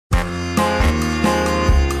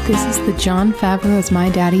This is the Jon Favreau is My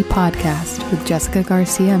Daddy podcast with Jessica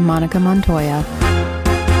Garcia and Monica Montoya.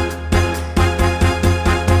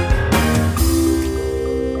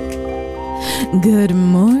 Good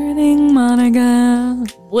morning, Monica.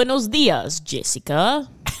 Buenos días, Jessica.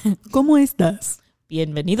 ¿Cómo estás?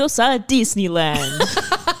 Bienvenidos a Disneyland.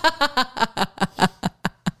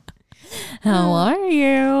 How are you?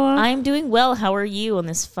 I'm doing well. How are you on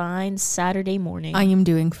this fine Saturday morning? I am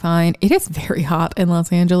doing fine. It is very hot in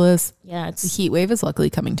Los Angeles. Yeah, The it's heat wave is luckily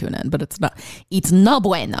coming to an end, but it's no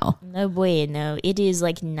bueno. no bueno. It is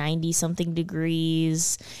like 90 something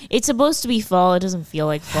degrees. It's supposed to be fall. It doesn't feel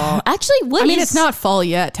like fall. Actually, It's not fall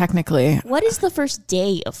yet, technically. what is the first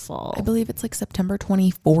day of fall? I believe it's like September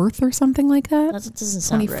 24th or something like that. That doesn't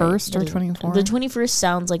sound 21st right. or 24th? The 21st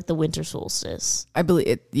sounds like the winter solstice. I believe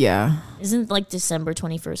it, yeah. Isn't like December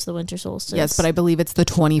 21st the winter solstice? Yes, but I believe it's the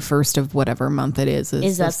 21st of whatever month it is.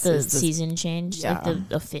 Is that the season change? Yeah. Like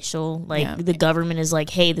the official? Like Yeah. the government is like,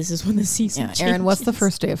 hey, this is when the season changes. Aaron, what's the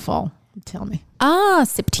first day of fall? Tell me.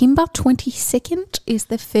 September 22nd is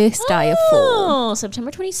the first day of fall. Oh, September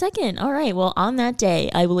 22nd. All right. Well, on that day,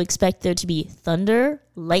 I will expect there to be thunder,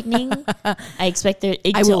 lightning. I expect there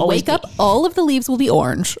I will wake up, all of the leaves will be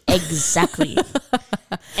orange. Exactly.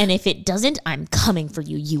 And if it doesn't, I'm coming for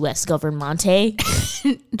you, U.S. Governmente.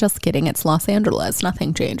 Just kidding. It's Los Angeles.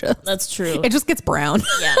 Nothing changes. That's true. It just gets brown.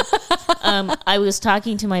 Yeah. I was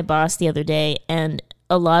talking to my boss the other day, and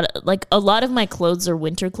a lot of my clothes are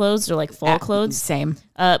winter clothes or like fall clothes. Same.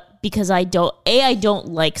 Because I don't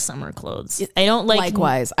like summer clothes. I don't like.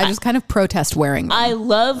 Likewise. I just kind of protest wearing them. I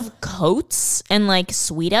love coats and like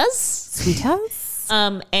sweatas. Sweethearts?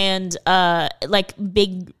 And like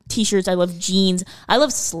big t-shirts. I love jeans. I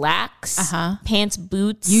love slacks, pants,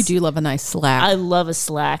 boots. You do love a nice slack. I love a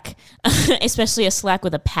slack, especially a slack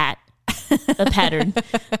with a pattern.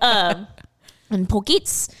 And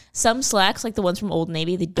pockets. Some slacks, like the ones from Old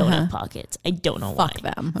Navy, they don't have pockets. I don't know why. Fuck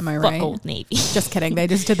them. Am I Fuck right? Old Navy. Just kidding. They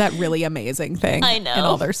just did that really amazing thing I know. in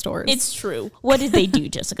all their stores. It's true. What did they do,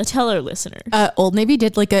 Jessica? Tell our listeners. Old Navy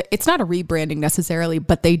did it's not a rebranding necessarily,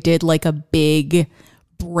 but they did like a big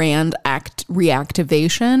brand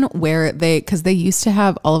reactivation where because they used to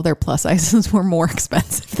have all of their plus sizes were more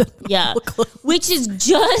expensive than Yeah. Which is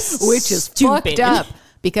stupid. fucked up.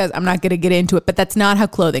 Because I'm not going to get into it, but that's not how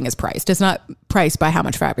clothing is priced. It's not priced by how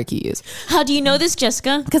much fabric you use. How do you know this,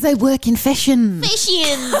 Jessica? Because I work in fashion.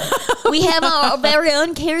 We have our very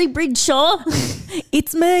own Carrie Bradshaw.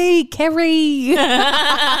 It's me, Carrie.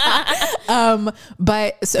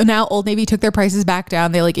 But so now Old Navy took their prices back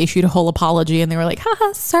down. They issued a whole apology and they were like,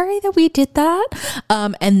 haha, sorry that we did that.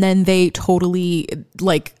 And then they totally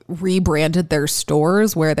rebranded their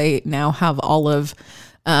stores where they now have all of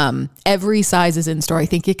every size is in store, I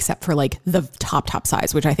think, except for the top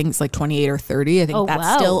size, which I think is 28 or 30. I think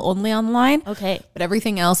that's still only online. Okay. But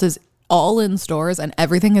everything else is all in stores and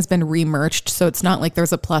everything has been remerched. So it's not like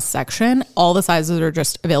there's a plus section. All the sizes are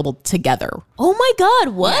just available together. Oh my God.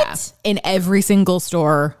 What? Yeah. In every single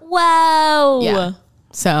store. Wow. Yeah.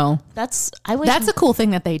 So That's a cool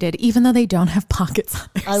thing that they did, even though they don't have pockets on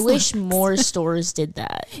their I wish more stores did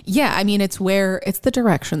that. Yeah. I mean, it's the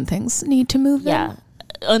direction things need to move. Yeah.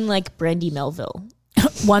 Unlike Brandy Melville.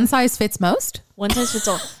 One size fits most. One size fits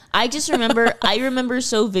all. I remember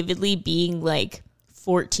so vividly being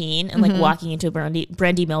 14 and walking into a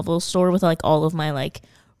Brandy Melville store with all of my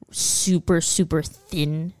super, super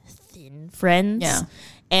thin friends. Yeah.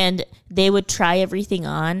 And they would try everything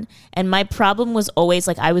on. And my problem was always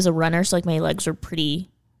I was a runner, so my legs were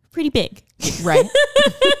pretty big. Right.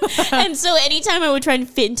 And so anytime I would try and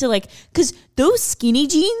fit into because those skinny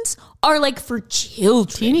jeans are for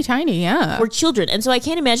children. Teeny tiny, yeah. For children. And so I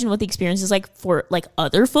can't imagine what the experience is for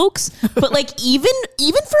other folks. But even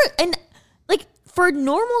for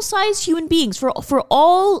normal sized human beings, for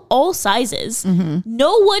all sizes,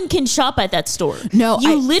 no one can shop at that store. No,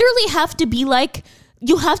 you literally have to be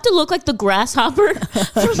you have to look like the grasshopper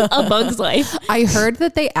from A Bug's Life. I heard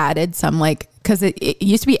that they added some because it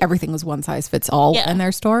used to be everything was one size fits all in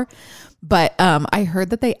their store. But I heard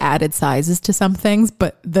that they added sizes to some things,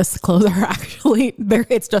 but the clothes are actually there.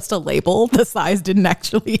 It's just a label. The size didn't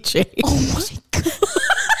actually change. Oh my God.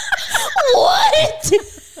 What?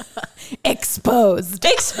 Exposed.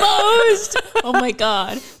 Oh my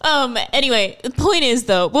God. Anyway, the point is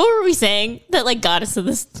though, what were we saying that got us to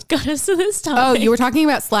this topic? Oh, you were talking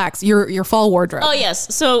about slacks, your fall wardrobe. Oh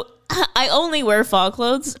yes. So I only wear fall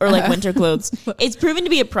clothes or winter clothes. It's proven to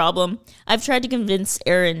be a problem. I've tried to convince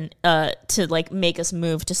Aaron to make us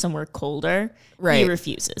move to somewhere colder. Right. He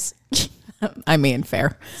refuses. I mean,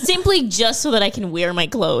 fair. Simply just so that I can wear my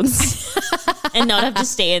clothes and not have to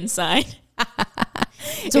stay inside.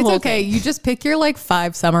 It's okay. You just pick your like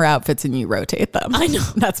 5 summer outfits and you rotate them. I know.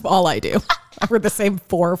 That's all I do. I wear the same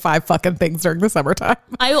 4 or 5 fucking things during the summertime.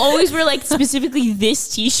 I always wear like specifically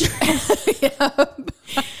this t-shirt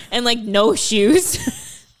and like no shoes.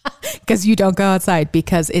 Because you don't go outside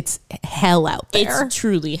because it's hell out there. It's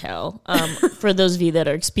truly hell. For those of you that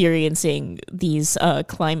are experiencing these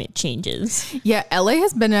climate changes. Yeah, LA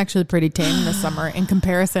has been actually pretty tame this summer in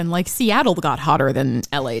comparison. Like Seattle got hotter than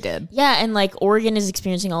LA did. Yeah, and like Oregon is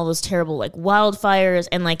experiencing all those terrible like wildfires,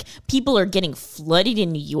 and like people are getting flooded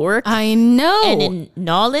in New York. I know. And in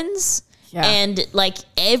Nolans. Yeah. And like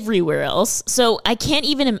everywhere else. So I can't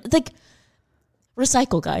even like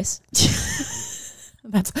recycle, guys.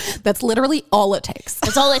 That's literally all it takes.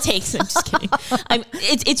 That's all it takes. I'm just kidding.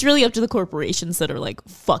 It's really up to the corporations that are like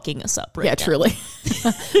fucking us up right now. Truly.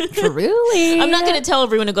 Truly. I'm not going to tell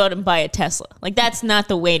everyone to go out and buy a Tesla. Like that's not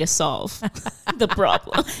the way to solve the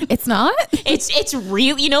problem. It's not? It's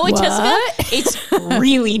really, you know what, Jessica? It's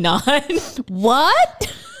really not.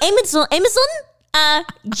 What? Amazon,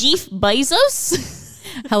 Jeff Bezos.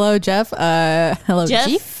 Hello, Jeff. Hello,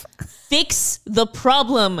 Jeff. Fix the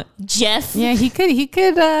problem, Jeff. Yeah, he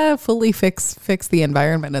could fully fix the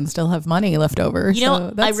environment and still have money left over. You know,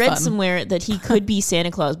 so that's I read fun. somewhere that he could be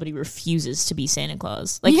Santa Claus, but he refuses to be Santa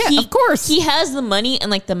Claus. Like, yeah, of course. He has the money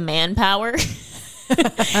and like the manpower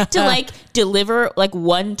to like deliver like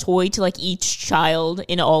one toy to like each child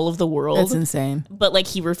in all of the world. That's insane. But like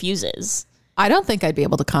he refuses. I don't think I'd be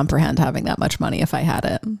able to comprehend having that much money if I had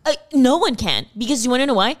it. No one can, because you want to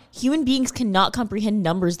know why? Human beings cannot comprehend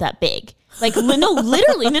numbers that big. Like, no,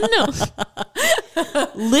 literally, no.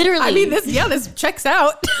 Literally. I mean, this checks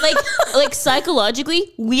out. Like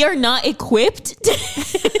psychologically, we are not equipped.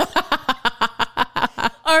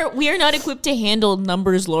 We are not equipped to handle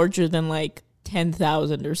numbers larger than like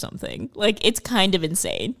 10,000 or something. Like, it's kind of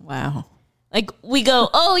insane. Wow. Like we go,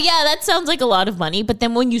 oh yeah, that sounds like a lot of money. But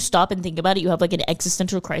then when you stop and think about it, you have like an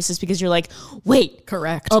existential crisis because you're like, wait,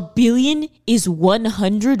 correct. A billion is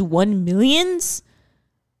 101 millions?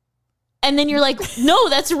 And then you're like, no,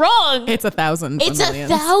 that's wrong. It's 1,000. It's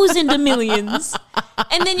 1,000 millions.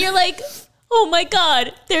 And then you're like, oh my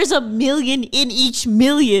God, there's a million in each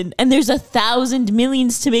million. And there's 1,000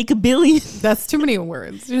 millions to make a billion. That's too many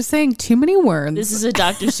words. You're saying too many words. This is a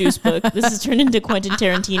Dr. Seuss book. This is turned into Quentin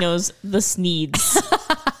Tarantino's The Sneeds.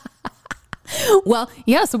 Well,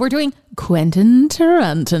 yeah, so we're doing Quentin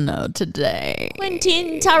Tarantino today.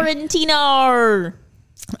 Quentin Tarantino.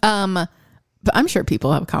 But I'm sure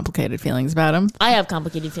people have complicated feelings about him. I have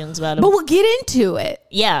complicated feelings about him. But we'll get into it.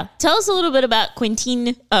 Yeah. Tell us a little bit about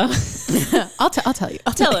Quentin. I'll tell you.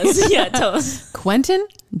 Tell us. Yeah, tell us. Quentin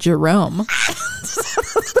Jerome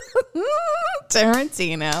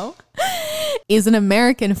Tarantino is an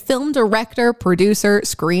American film director, producer,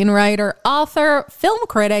 screenwriter, author, film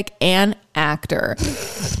critic, and actor.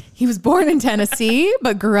 He was born in Tennessee,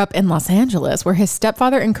 but grew up in Los Angeles, where his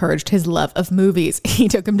stepfather encouraged his love of movies. He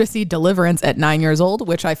took him to see Deliverance at 9 years old,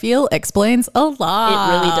 which I feel explains a lot. It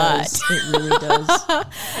really does. It really does.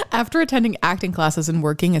 After attending acting classes and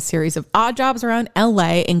working a series of odd jobs around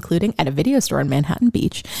LA, including at a video store in Manhattan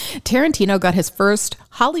Beach, Tarantino got his first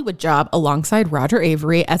Hollywood job alongside Roger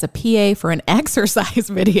Avery as a PA for an exercise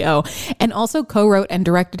video, and also co-wrote and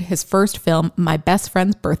directed his first film, My Best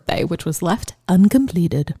Friend's Birthday, which was left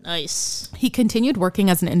uncompleted. Nice. He continued working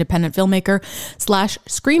as an independent filmmaker /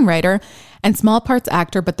 screenwriter and small parts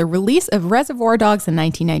actor, but the release of Reservoir Dogs in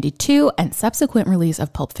 1992 and subsequent release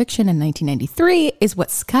of Pulp Fiction in 1993 is what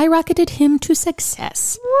skyrocketed him to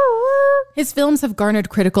success. His films have garnered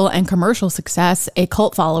critical and commercial success, a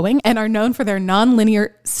cult following, and are known for their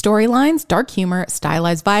non-linear storylines, dark humor,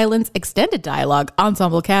 stylized violence, extended dialogue,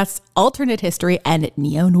 ensemble casts, alternate history, and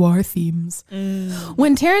neo-noir themes.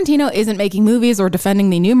 When Tarantino isn't making movies or defending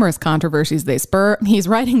the numerous controversies they spur, he's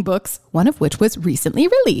writing books, one of which was recently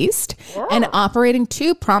released, and operating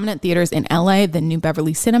 2 prominent theaters in LA, the New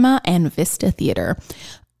Beverly Cinema and Vista Theater.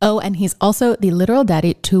 Oh, and he's also the literal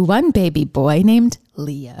daddy to one baby boy named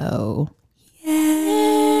Leo. Yay!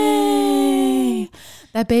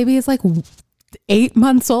 That baby is like 8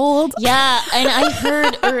 months old. Yeah, and I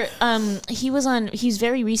heard, he's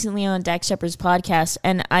very recently on Dax Shepard's podcast,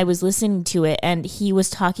 and I was listening to it, and he was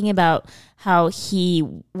talking about how he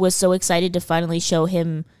was so excited to finally show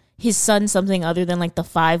his son something other than like the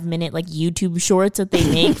 5-minute like YouTube shorts that they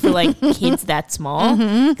make for like kids that small.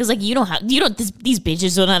 Because like these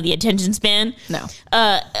bitches don't have the attention span. No.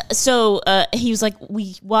 So he was like,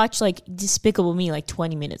 we watch like Despicable Me like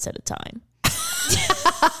 20 minutes at a time.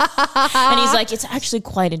 And he's like, it's actually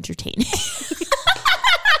quite entertaining.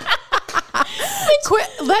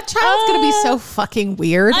 That child's gonna be so fucking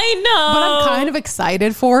weird. I know, but I'm kind of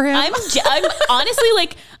excited for him. I'm honestly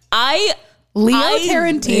like Leo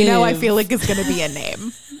Tarantino. I feel like is gonna be a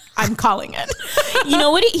name. I'm calling it. You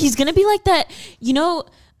know what? He's gonna be like that. You know,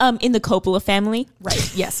 in the Coppola family,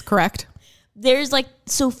 right? Yes, correct. There's like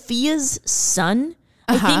Sophia's son.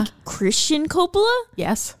 I think Christian Coppola.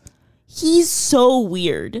 Yes. He's so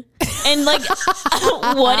weird. And like,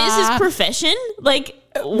 what is his profession? Like,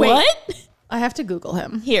 what? I have to Google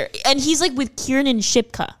him. Here. And he's like with Kiernan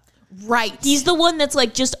Shipka. Right. He's the one that's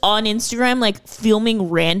like just on Instagram, like filming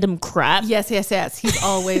random crap. Yes. He's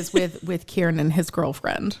always with Kieran and his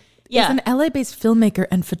girlfriend. Yeah. He's an LA-based filmmaker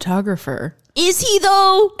and photographer. Is he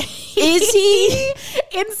though? Is he?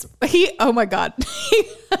 Oh my God.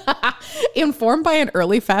 Informed by an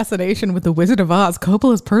early fascination with the Wizard of Oz,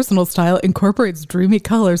 Coppola's personal style incorporates dreamy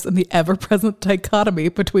colors and the ever-present dichotomy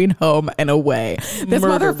between home and away. This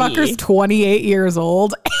motherfucker's 28 years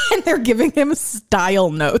old and they're giving him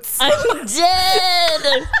style notes. I'm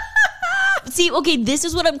dead. See, okay, this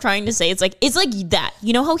is what I'm trying to say. It's like that.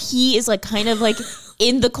 You know how he is like kind of like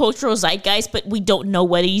in the cultural zeitgeist, but we don't know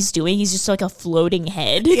what he's doing. He's just like a floating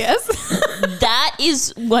head. Yes. That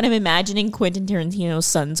is what I'm imagining Quentin Tarantino's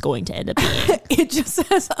son's going to end up being. It just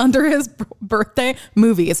says under his birthday,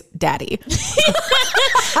 movies, daddy.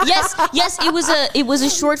 Yes, it was a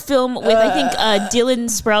short film with I think Dylan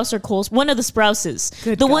Sprouse or Cole, one of the Sprouses.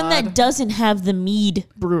 One that doesn't have the Mead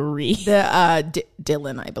Brewery. The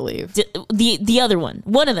Dylan, I believe. The other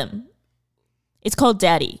one of them. It's called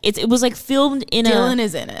Daddy. It was like filmed in Dylan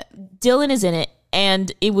is in it. Dylan is in it,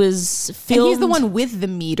 and it was filmed. And he's the one with the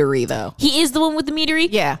meadery, though. He is the one with the meadery?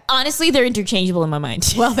 Yeah. Honestly, they're interchangeable in my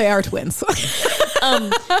mind. Well, they are twins.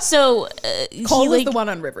 So Cole is the one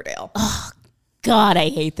on Riverdale. Oh, God, I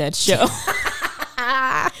hate that show.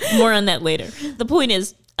 More on that later. The point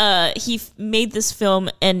is, he made this film,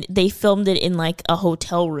 and they filmed it in like a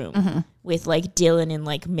hotel room with like Dylan in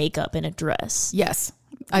like makeup and a dress. Yes.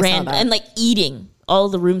 I saw that. And like eating all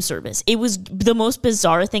the room service. It was the most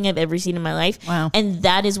bizarre thing I've ever seen in my life. Wow. And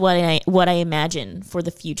that is what I imagine for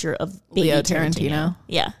the future of baby Leo Tarantino.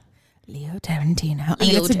 Yeah. Leo Tarantino. I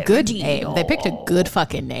mean, it's a good name. They picked a good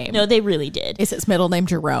fucking name. No, they really did. Is his middle name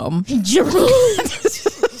Jerome? Jerome.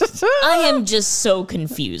 I am just so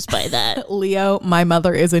confused by that. Leo, my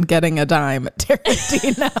mother isn't getting a dime.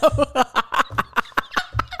 Tarantino.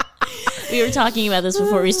 We were talking about this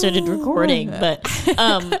before we started recording, but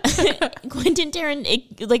Quentin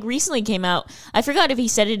Tarantino like recently came out. I forgot if he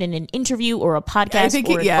said it in an interview or a podcast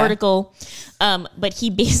or an article, but he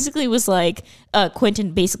basically was like,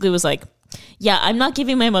 Quentin basically was like, yeah, I'm not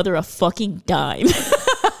giving my mother a fucking dime.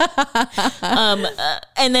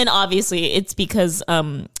 And then obviously it's because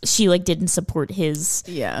she like didn't support his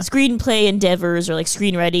screenplay endeavors or like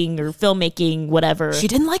screenwriting or filmmaking, whatever. She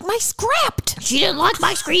didn't like my script. She didn't like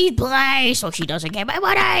my screenplay, so she doesn't get my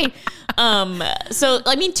money. So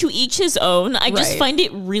I mean, to each his own. I just find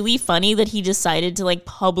it really funny that he decided to like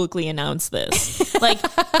publicly announce this. Like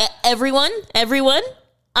everyone,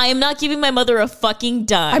 I am not giving my mother a fucking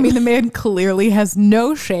dime. I mean, the man clearly has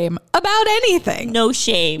no shame about anything. No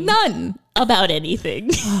shame. None. About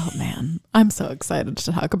anything. Oh, man. I'm so excited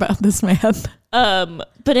to talk about this man.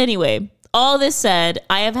 But anyway, all this said,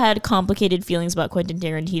 I have had complicated feelings about Quentin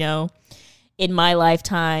Tarantino in my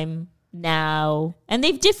lifetime now, and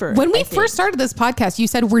they've differed. When we first started this podcast, you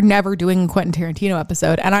said we're never doing a Quentin Tarantino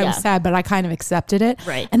episode, and I was sad, but I kind of accepted it.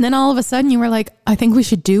 Right. And then all of a sudden you were like, I think we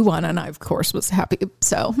should do one, and I of course was happy.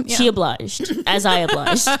 So she obliged, as I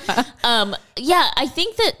obliged. I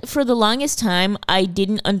think that for the longest time I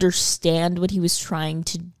didn't understand what he was trying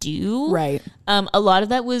to do. Right. A lot of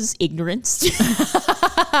that was ignorance.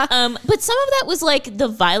 But some of that was like the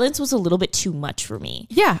violence was a little bit too much for me.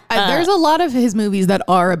 Yeah. There's a lot of his movies that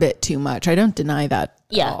are a bit too much. I don't deny that.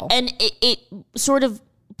 Yeah. And it sort of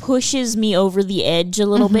pushes me over the edge a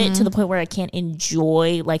little bit to the point where I can't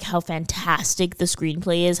enjoy like how fantastic the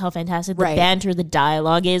screenplay is, how fantastic the banter, the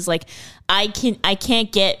dialogue is. Like I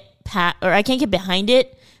can't get behind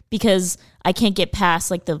it because I can't get past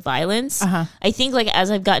like the violence. I think like as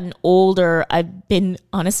I've gotten older, I've been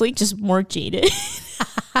honestly just more jaded.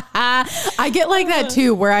 I get like that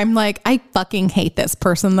too, where I'm like, I fucking hate this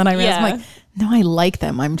person. Then I realize I'm like, no, I like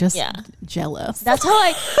them. I'm just jealous. That's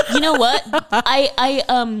how you know what?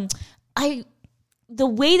 The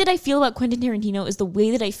way that I feel about Quentin Tarantino is the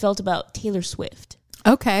way that I felt about Taylor Swift.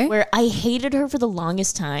 Okay. Where I hated her for the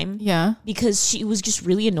longest time. Yeah. Because she was just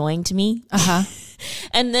really annoying to me.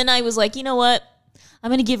 And then I was like, you know what? I'm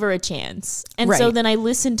going to give her a chance. And so then I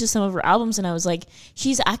listened to some of her albums and I was like,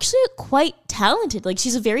 she's actually quite talented. Like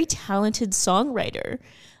she's a very talented songwriter.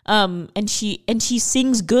 And she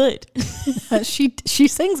sings good. She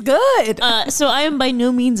sings good. So I am by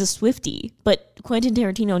no means a Swiftie, but Quentin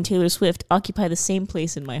Tarantino and Taylor Swift occupy the same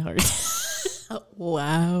place in my heart.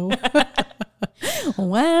 Wow.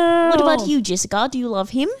 Wow. What about you, Jessica? Do you love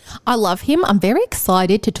him? I love him. I'm very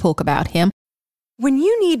excited to talk about him. When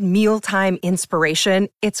you need mealtime inspiration,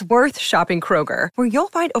 it's worth shopping Kroger, where you'll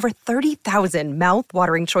find over 30,000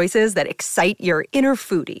 mouth-watering choices that excite your inner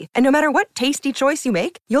foodie. And no matter what tasty choice you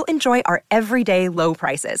make, you'll enjoy our everyday low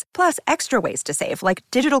prices, plus extra ways to save, like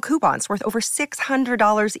digital coupons worth over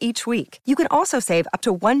 $600 each week. You can also save up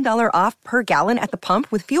to $1 off per gallon at the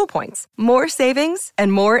pump with fuel points. More savings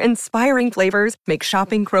and more inspiring flavors make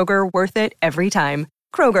shopping Kroger worth it every time.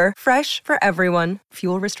 Kroger, fresh for everyone.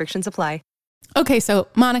 Fuel restrictions apply. Okay, so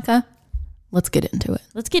Monica, let's get into it.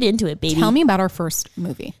 Let's get into it, baby. Tell me about our first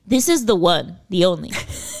movie. This is the one, the only.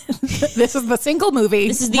 This is the single movie.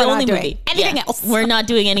 This is the only movie. Anything else? We're not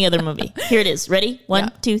doing any other movie. Here it is. Ready?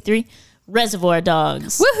 1, 2, 3. Reservoir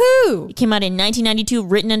Dogs. Woohoo! It came out in 1992,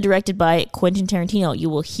 written and directed by Quentin Tarantino. You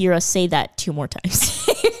will hear us say that 2 more times.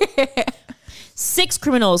 6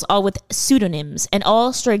 criminals, all with pseudonyms and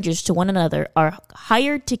all strangers to one another, are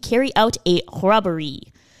hired to carry out a robbery.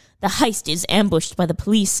 The heist is ambushed by the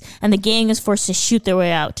police, and the gang is forced to shoot their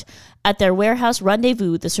way out. At their warehouse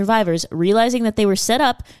rendezvous, the survivors, realizing that they were set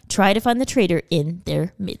up, try to find the traitor in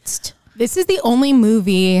their midst. This is the only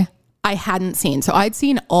movie I hadn't seen. So I'd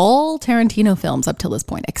seen all Tarantino films up till this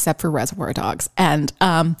point, except for Reservoir Dogs. And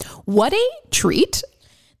what a treat.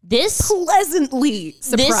 This Pleasantly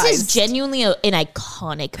surprised. This is genuinely an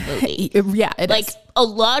iconic movie. Yeah, it like is. a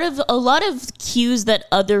lot of cues that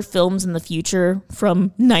other films in the future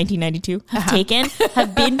from 1992 have taken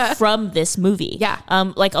have been from this movie. Yeah.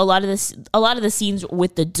 Like a lot of the scenes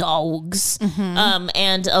with the dogs,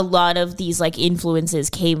 and a lot of these like influences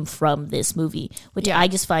came from this movie, which I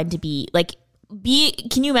just find to be like.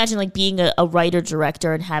 Can you imagine like being a writer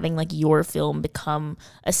director and having like your film become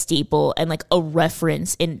a staple and like a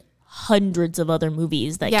reference in hundreds of other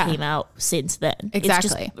movies that came out since then?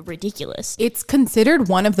 Exactly. It's just ridiculous. It's considered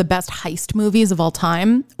one of the best heist movies of all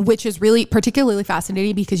time, which is really particularly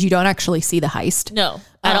fascinating because you don't actually see the heist. No,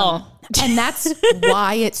 at all. And that's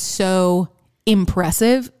why it's so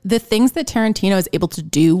impressive. The things that Tarantino is able to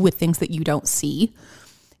do with things that you don't see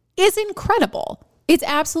is incredible. It's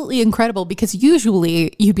absolutely incredible because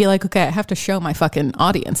usually you'd be like, okay, I have to show my fucking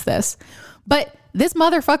audience this. But this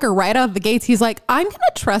motherfucker right out of the gates, he's like, I'm going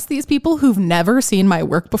to trust these people who've never seen my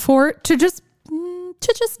work before to just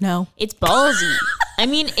know. It's ballsy. I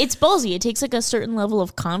mean, it's ballsy. It takes like a certain level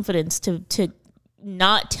of confidence to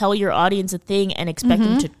not tell your audience a thing and expect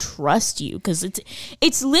them to trust you, because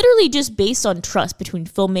it's literally just based on trust between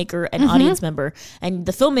filmmaker and audience member, and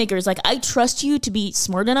the filmmaker is like, I trust you to be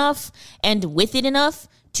smart enough and with it enough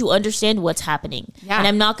to understand what's happening, and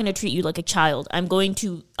I'm not going to treat you like a child. I'm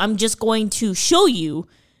just going to show you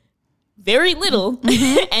very little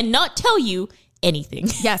and not tell you anything.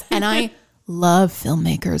 Yes, and I love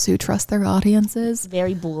filmmakers who trust their audiences.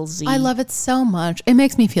 Very ballsy. I love it so much. It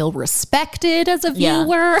makes me feel respected as a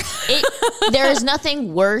viewer. There is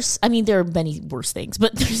nothing worse. I mean, there are many worse things,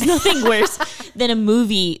 but there's nothing worse than a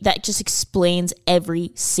movie that just explains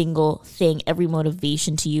every single thing, every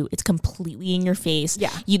motivation to you. It's completely in your face.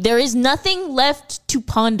 Yeah. There is nothing left to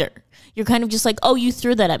ponder. You're kind of just like, oh, you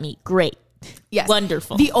threw that at me. Great. Yes.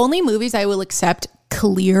 Wonderful. The only movies I will accept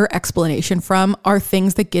clear explanation from are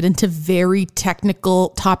things that get into very technical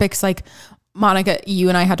topics. Like, Monica, you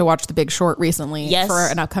and I had to watch The Big Short recently for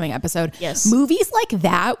an upcoming episode. Yes. Movies like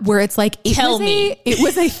that where it's like, it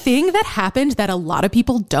was a thing that happened that a lot of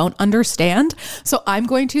people don't understand. So I'm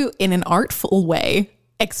going to, in an artful way,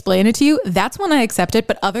 explain it to you. That's when I accept it.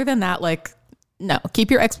 But other than that, like, no, keep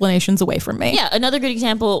your explanations away from me. Yeah, another good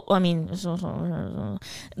example, I mean, The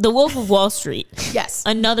Wolf of Wall Street. Yes.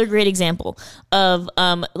 Another great example of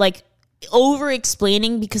like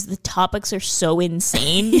over-explaining because the topics are so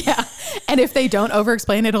insane. Yeah. And if they don't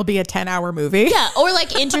over-explain, it'll be a 10-hour movie. Yeah, or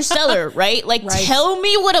like Interstellar, right? Like, tell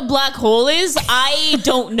me what a black hole is. I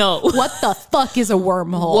don't know. What the fuck is a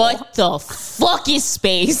wormhole? What the fuck is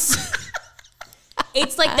space?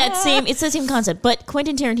 It's like it's the same concept, but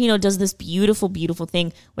Quentin Tarantino does this beautiful, beautiful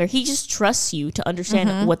thing where he just trusts you to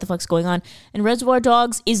understand what the fuck's going on. And Reservoir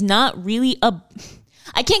Dogs is not really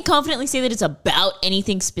I can't confidently say that it's about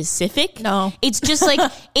anything specific. No. It's just like,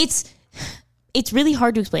 it's really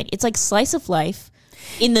hard to explain. It's like slice of life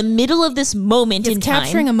in the middle of this moment in time. It's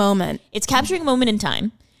capturing a moment. It's capturing a moment in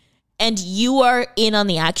time, and you are in on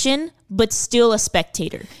the action, but still a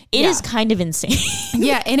spectator. It is kind of insane.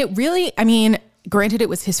 Yeah, and it really, I mean, granted, it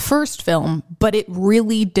was his first film, but it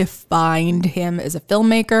really defined him as a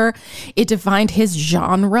filmmaker. It defined his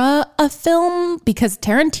genre of film, because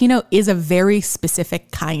Tarantino is a very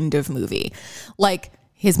specific kind of movie. Like,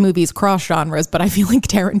 his movies cross genres, but I feel like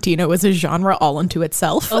Tarantino is a genre all unto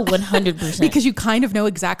itself. Oh, 100%. Because you kind of know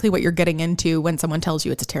exactly what you're getting into when someone tells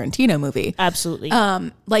you it's a Tarantino movie. Absolutely.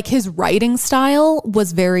 Like, his writing style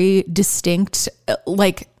was very distinct.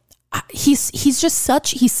 Like, he's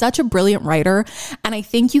such a brilliant writer, and I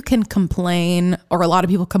think you can complain, or a lot of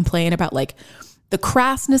people complain about like the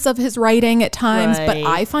crassness of his writing at times, but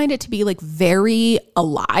I find it to be like very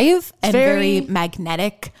alive and very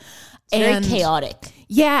magnetic and very chaotic.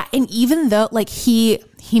 Yeah, and even though like he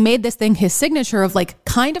made this thing his signature of like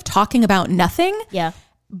kind of talking about nothing. Yeah.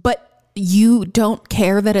 But you don't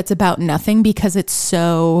care that it's about nothing because it's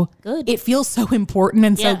so good. It feels so important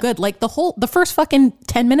and so good. Like the first fucking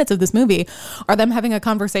 10 minutes of this movie are them having a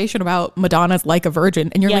conversation about Madonna's Like a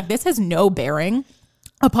Virgin. And you're like, this has no bearing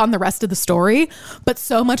upon the rest of the story, but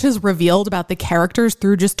so much is revealed about the characters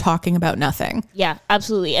through just talking about nothing. Yeah,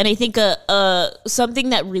 absolutely. And I think something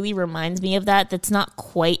that really reminds me of that's not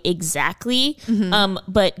quite exactly,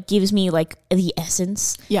 but gives me like the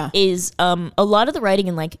essence, is a lot of the writing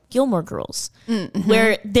in like Gilmore Girls,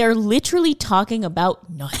 where they're literally talking about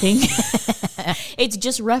nothing. It's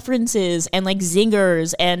just references and like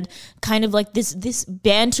zingers and kind of like this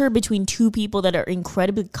banter between two people that are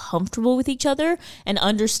incredibly comfortable with each other and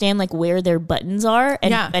understand like where their buttons are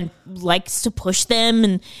and likes to push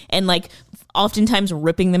them and like oftentimes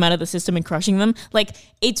ripping them out of the system and crushing them. Like,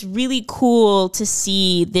 it's really cool to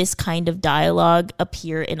see this kind of dialogue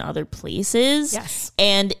appear in other places. Yes.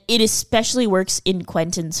 And it especially works in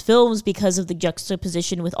Quentin's films because of the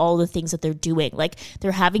juxtaposition with all the things that they're doing. Like,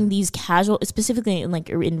 they're having these casual, specifically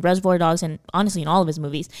in Reservoir Dogs and honestly in all of his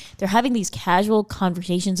movies, they're having these casual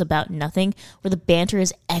conversations about nothing where the banter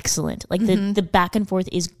is excellent. Like, the back and forth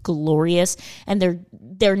is glorious, and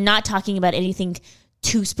they're not talking about anything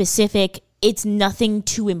too specific. It's nothing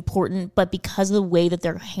too important, but because of the way that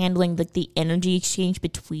they're handling the energy exchange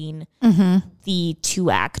between the two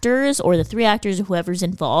actors or the three actors or whoever's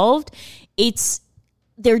involved,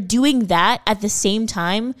 they're doing that at the same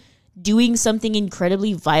time doing something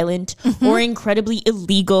incredibly violent or incredibly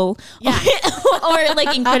illegal or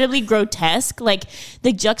like incredibly grotesque. Like,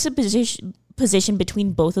 the juxtaposition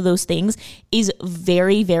between both of those things is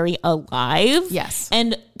very, very alive. Yes.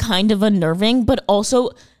 And kind of unnerving, but also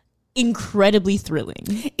incredibly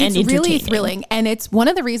thrilling. It's really thrilling. And it's one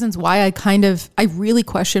of the reasons why I really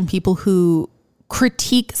question people who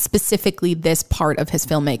critique specifically this part of his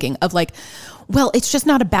filmmaking of like, well, it's just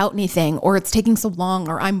not about anything, or it's taking so long,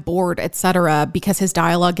 or I'm bored, etc., because his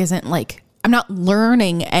dialogue isn't like, I'm not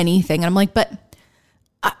learning anything. And I'm like, but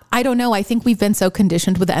I don't know. I think we've been so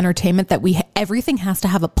conditioned with entertainment that everything has to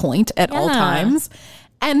have a point at all times.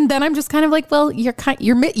 And then I'm just kind of like, well,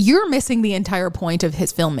 you're missing the entire point of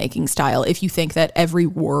his filmmaking style if you think that every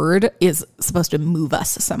word is supposed to move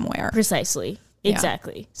us somewhere. Precisely.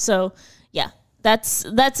 Exactly. So, yeah. That's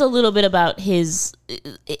a little bit about his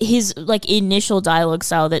like initial dialogue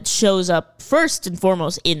style that shows up first and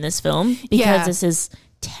foremost in this film, because this is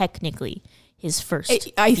technically his first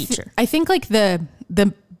feature. I think like the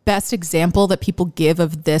best example that people give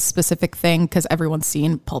of this specific thing, because everyone's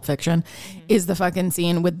seen Pulp Fiction, is the fucking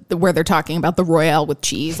scene where they're talking about the Royale with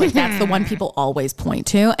cheese. Like, that's the one people always point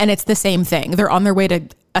to, and it's the same thing. They're on their way to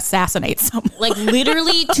assassinate someone, like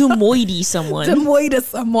literally to moiety someone,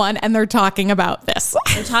 and they're talking about this.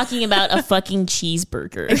 They're talking about a fucking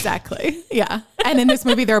cheeseburger. Exactly. Yeah. And in this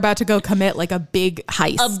movie, they're about to go commit like a big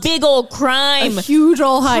heist, a big old crime, a huge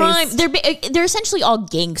old heist. They're essentially all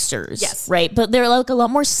gangsters, yes, right? But they're like a lot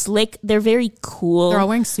more slick. They're very cool. They're all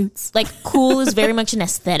wearing suits. Like, cool is very much an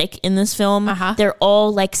aesthetic in this film. They're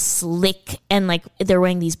all like slick, and like they're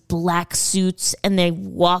wearing these black suits, and they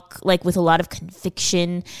walk like with a lot of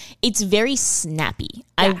conviction. It's very snappy.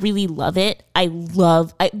 I really love it.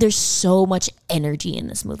 There's so much energy in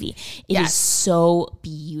this movie. It is so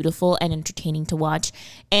beautiful and entertaining to watch.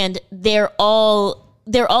 And they're all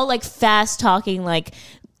like fast talking, like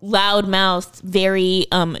loudmouthed, very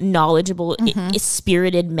knowledgeable,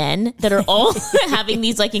 spirited men that are all having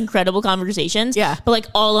these like incredible conversations. Yeah. But like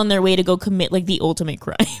all on their way to go commit like the ultimate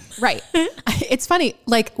crime. Right. It's funny.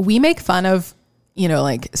 Like, we make fun of,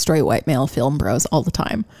 like straight white male film bros all the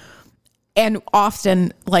time. And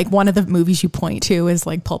often, like, one of the movies you point to is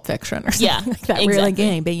like Pulp Fiction or something like that. Exactly. Where you're like,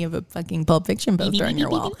 hey, but you have a fucking Pulp Fiction poster on your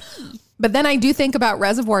wall. But then I do think about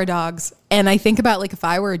Reservoir Dogs, and I think about like, if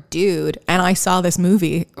I were a dude and I saw this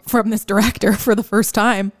movie from this director for the first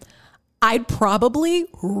time, I'd probably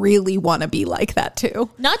really want to be like that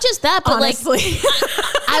too. Not just that, but Honestly. like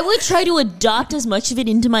I would try to adopt as much of it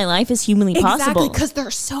into my life as humanly possible. Exactly, because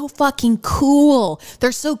they're so fucking cool.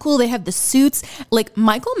 They're so cool. They have the suits. Like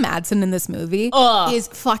Michael Madsen in this movie is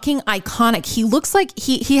fucking iconic. He looks like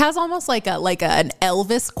he has almost like an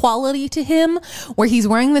Elvis quality to him, where he's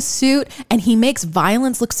wearing the suit and he makes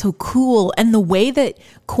violence look so cool. And the way that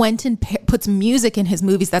Quentin puts music in his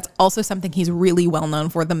movies, that's also something he's really well known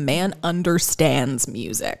for. The man understands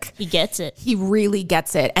music. He gets it. He really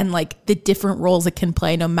gets it. And like the different roles it can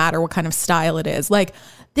play, no matter what kind of style it is. Like,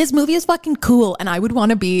 this movie is fucking cool, and I would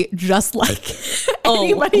want to be just like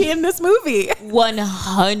anybody in this movie.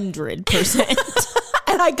 100%.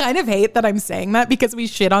 And I kind of hate that I'm saying that because we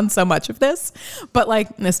shit on so much of this, but like,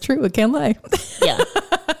 it's true. It can't lie. Yeah.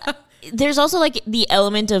 There's also like the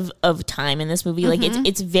element of time in this movie. Like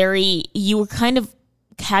it's very, you were kind of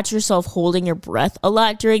catch yourself holding your breath a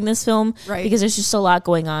lot during this film, right? Because there's just a lot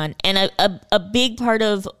going on. And a big part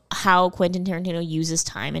of how Quentin Tarantino uses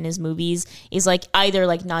time in his movies is like either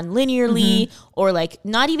like non-linearly or like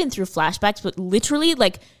not even through flashbacks, but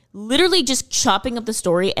literally just chopping up the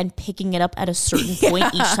story and picking it up at a certain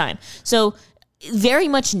point each time. So very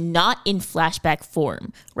much not in flashback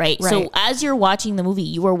form, right? So as you're watching the movie,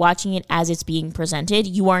 you are watching it as it's being presented.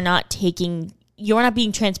 You're not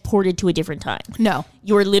being transported to a different time. No.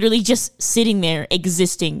 You're literally just sitting there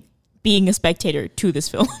existing, being a spectator to this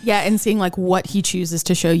film. Yeah, and seeing like what he chooses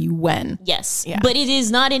to show you when. Yes. Yeah. But it is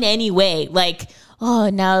not in any way like, oh,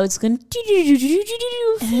 now it's going to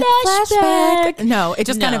flashback. No, it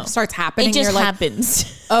just kind of starts happening. It just You're happens.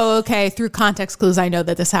 Like, oh, okay. Through context clues, I know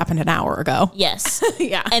that this happened an hour ago. Yes.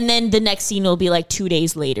 Yeah. And then the next scene will be like 2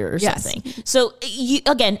 days later or something. So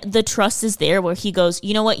again, the trust is there where he goes,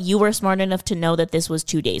 you know what? You were smart enough to know that this was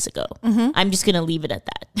 2 days ago. I'm just going to leave it at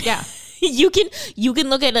that. Yeah. You can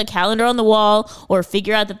look at a calendar on the wall or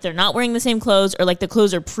figure out that they're not wearing the same clothes or like the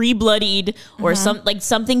clothes are pre-bloodied or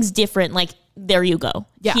something's different. Like, there you go.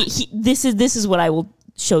 Yeah. This is what I will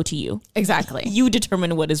show to you. Exactly. You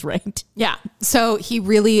determine what is right. Yeah. So he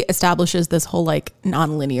really establishes this whole like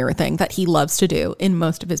non-linear thing that he loves to do in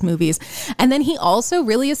most of his movies. And then he also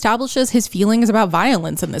really establishes his feelings about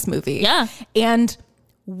violence in this movie. Yeah. And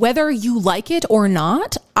whether you like it or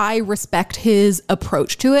not, I respect his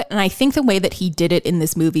approach to it. And I think the way that he did it in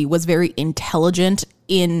this movie was very intelligent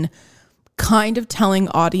in kind of telling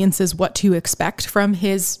audiences what to expect from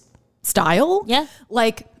his style. Yeah.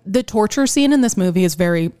 Like the torture scene in this movie is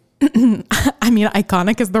very, I mean,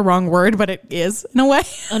 iconic is the wrong word, but it is in a way.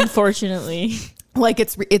 Unfortunately. Like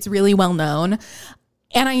it's really well known.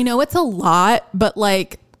 And I know it's a lot, but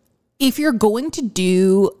like, if you're going to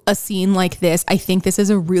do a scene like this, I think this is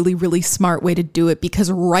a really, really smart way to do it,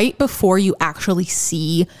 because right before you actually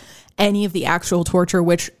see any of the actual torture,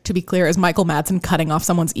 which to be clear is Michael Madsen cutting off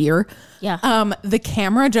someone's ear. Yeah. The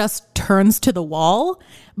camera just turns to the wall,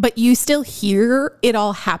 but you still hear it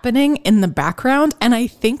all happening in the background. And I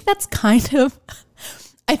think that's kind of,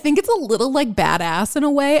 I think it's a little like badass in a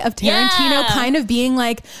way of Tarantino kind of being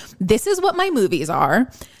like, this is what my movies are.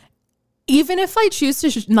 Even if I choose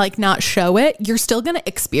to like not show it, you're still going to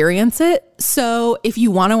experience it. So if you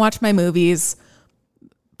want to watch my movies,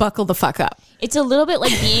 buckle the fuck up. It's a little bit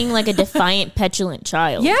like being like a defiant, petulant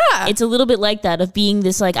child. Yeah. It's a little bit like that, of being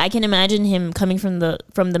this, like, I can imagine him coming from the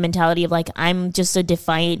mentality of like, I'm just a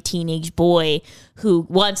defiant teenage boy who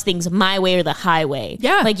wants things my way or the highway.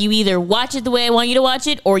 Yeah. Like, you either watch it the way I want you to watch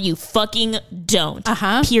it or you fucking don't.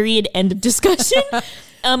 Period. End of discussion.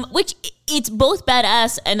 Which it's both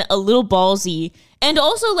badass and a little ballsy, and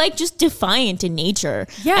also like just defiant in nature.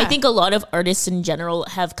 Yeah. I think a lot of artists in general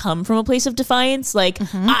have come from a place of defiance. Like,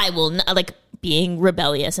 I will not, like, being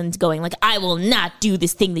rebellious and going like, I will not do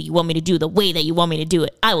this thing that you want me to do the way that you want me to do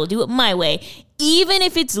it. I will do it my way, even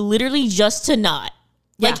if it's literally just to not.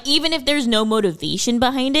 Like, even if there's no motivation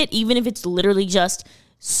behind it, even if it's literally just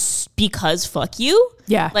because fuck you.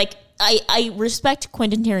 Yeah. Like, I respect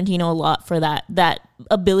Quentin Tarantino a lot for that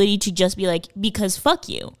ability to just be like, because fuck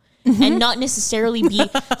you. And not necessarily be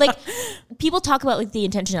like, people talk about like the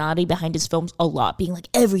intentionality behind his films a lot, being like,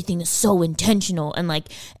 everything is so intentional and like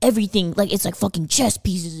everything, like it's like fucking chess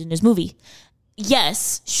pieces in his movie.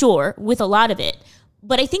 Yes, sure, with a lot of it.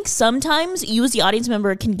 But I think sometimes you as the audience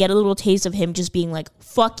member can get a little taste of him just being like,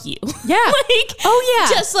 fuck you. Yeah. Like, oh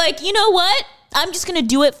yeah. Just like, you know what? I'm just going to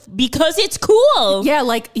do it because it's cool. Yeah,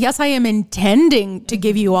 like, yes, I am intending to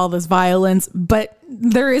give you all this violence, but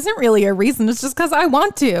there isn't really a reason. It's just because I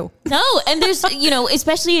want to. No, and there's,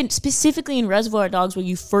 especially specifically in Reservoir Dogs where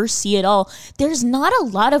you first see it all, there's not a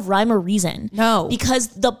lot of rhyme or reason. No. Because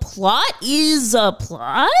the plot is a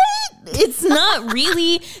plot. It's not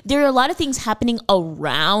really, there are a lot of things happening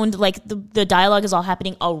around, like the dialogue is all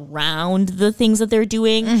happening around the things that they're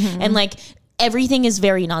doing. And like, everything is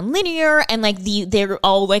very non-linear, and like they're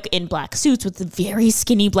all like in black suits with the very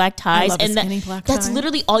skinny black ties, and that's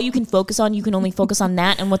literally all you can focus on. You can only focus on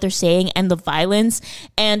that and what they're saying and the violence,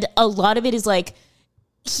 and a lot of it is like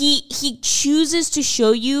he chooses to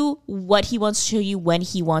show you what he wants to show you when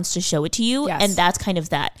he wants to show it to you, and that's kind of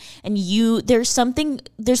that. And there's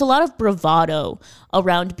a lot of bravado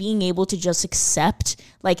around being able to just accept,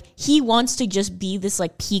 like he wants to just be this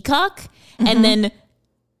like peacock, and then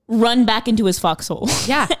run back into his foxhole.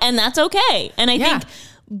 Yeah. And that's okay. And I think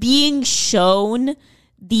being shown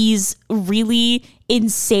these really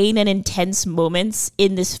insane and intense moments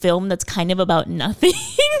in this film that's kind of about nothing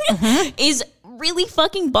is really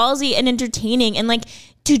fucking ballsy and entertaining. And like,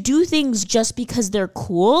 to do things just because they're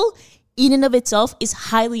cool in and of itself is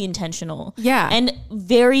highly intentional. Yeah. And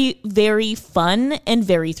very, very fun and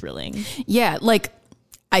very thrilling. Yeah. Like,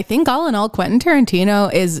 I think all in all, Quentin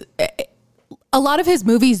Tarantino is... A lot of his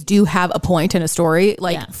movies do have a point and a story.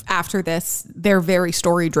 Like after this, they're very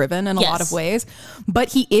story driven in a lot of ways. But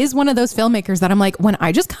he is one of those filmmakers that I'm like, when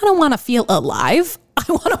I just kind of want to feel alive, I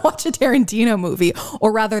want to watch a Tarantino movie.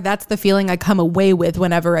 Or rather, that's the feeling I come away with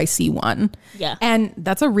whenever I see one. Yeah. And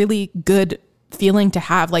that's a really good feeling to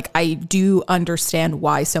have. Like, I do understand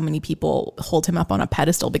why so many people hold him up on a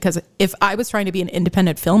pedestal, because if I was trying to be an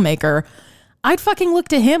independent filmmaker, I'd fucking look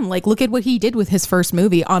to him. Like, look at what he did with his first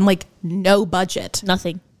movie on like no budget.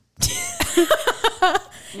 Nothing.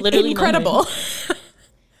 Literally incredible.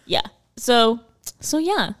 Yeah. So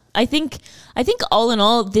yeah, I think all in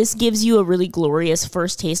all, this gives you a really glorious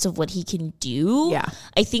first taste of what he can do. Yeah.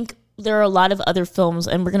 I think there are a lot of other films,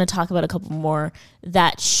 and we're going to talk about a couple more,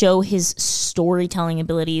 that show his storytelling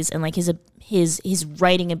abilities and like his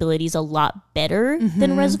writing abilities a lot better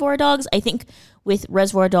than Reservoir Dogs. I think with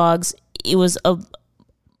Reservoir Dogs, it was a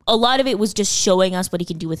lot of it was just showing us what he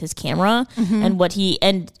can do with his camera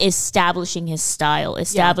and establishing his style,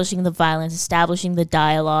 establishing the violence, establishing the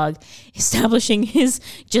dialogue, establishing his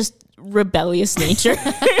just rebellious nature.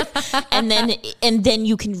 and then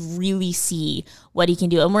you can really see what he can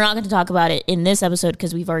do. And we're not going to talk about it in this episode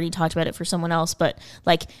because we've already talked about it for someone else, but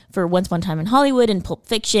like for Once Upon a Time in Hollywood and Pulp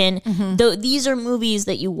Fiction, these are movies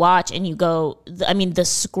that you watch and you go, I mean, the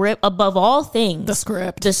script above all things, the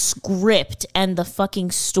script and the fucking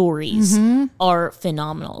stories are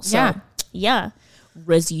phenomenal. So yeah.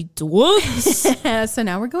 Resi Dogs. So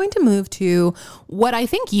now we're going to move to what I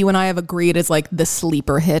think you and I have agreed is like the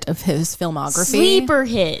sleeper hit of his filmography. Sleeper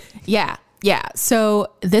hit. Yeah.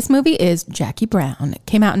 So this movie is Jackie Brown. It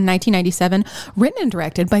came out in 1997, written and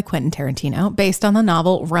directed by Quentin Tarantino, based on the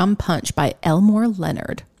novel Rum Punch by Elmore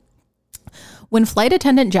Leonard. When flight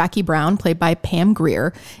attendant Jackie Brown, played by Pam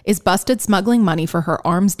Grier, is busted smuggling money for her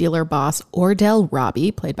arms dealer boss, Ordell Robbie,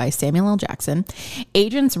 played by Samuel L. Jackson,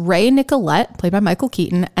 agents Ray Nicolette, played by Michael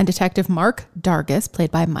Keaton, and Detective Mark Dargis,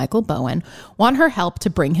 played by Michael Bowen, want her help to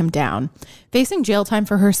bring him down. Facing jail time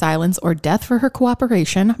for her silence or death for her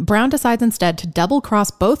cooperation, Brown decides instead to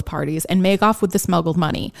double-cross both parties and make off with the smuggled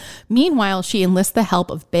money. Meanwhile, she enlists the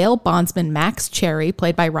help of bail bondsman Max Cherry,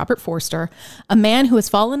 played by Robert Forster, a man who has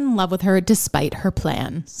fallen in love with her despite her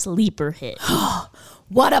plan. Sleeper hit.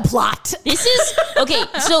 What a plot. This is okay.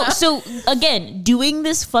 So again, doing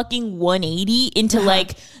this fucking 180 into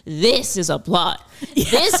like, this is a plot.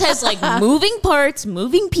 Yeah. This has like moving parts,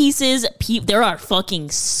 moving pieces. There are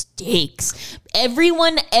fucking stakes.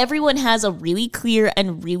 Everyone has a really clear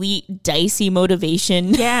and really dicey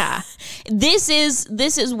motivation. Yeah. This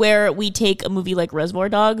is where we take a movie like Reservoir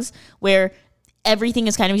Dogs, where everything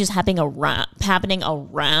is kind of just happening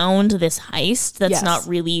around this heist that's not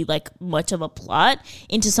really like much of a plot,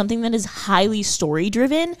 into something that is highly story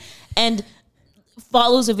driven and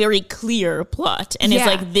follows a very clear plot. And it's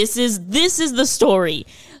like, this is the story.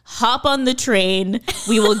 Hop on the train.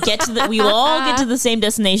 We will all get to the same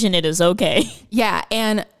destination. It is okay. Yeah.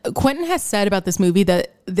 And Quentin has said about this movie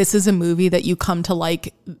that this is a movie that you come to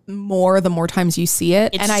like more the more times you see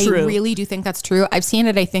it. It's and true. I really do think that's true. I've seen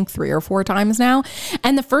it, I think 3 or 4 times now.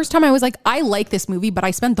 And the first time I was like, I like this movie, but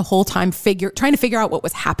I spent the whole time trying to figure out what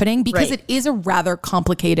was happening, because it is a rather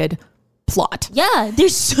complicated plot. Yeah,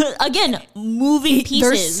 there's again moving pieces.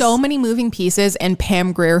 There's so many moving pieces, and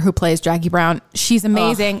Pam Grier, who plays Jackie Brown, she's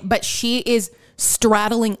amazing, but she is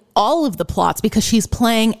straddling all of the plots because she's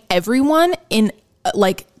playing everyone in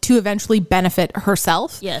like to eventually benefit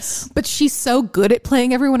herself. Yes. But she's so good at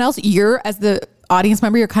playing everyone else. You're, as the audience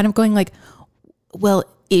member, you're kind of going like, well,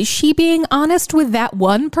 is she being honest with that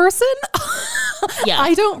one person? Yeah.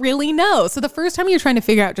 I don't really know. So the first time you're trying to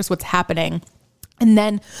figure out just what's happening, and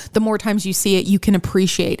then the more times you see it, you can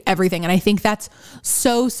appreciate everything. And I think that's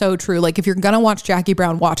so, so true. Like if you're going to watch Jackie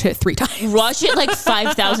Brown, watch it 3 times. Watch it like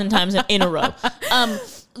 5,000 times in a row.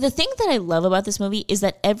 The thing that I love about this movie is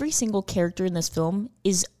that every single character in this film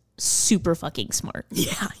is super fucking smart.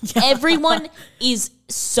 Yeah. Everyone is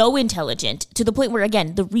so intelligent to the point where,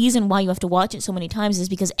 again, the reason why you have to watch it so many times is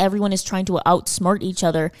because everyone is trying to outsmart each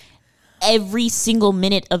other every single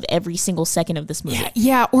minute of every single second of this movie.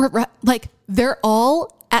 Yeah. Or like they're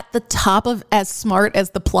all at the top of as smart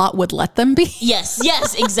as the plot would let them be. Yes,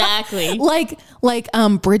 exactly. like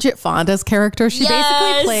Bridget Fonda's character. She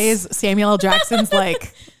basically plays Samuel L. Jackson's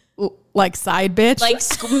like side bitch.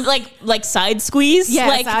 Like side squeeze. Yeah,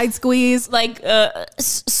 like, side squeeze. Like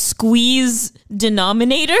squeeze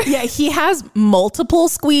denominator. Yeah, he has multiple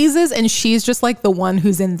squeezes and she's just like the one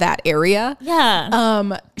who's in that area.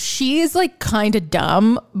 Yeah. She's like kind of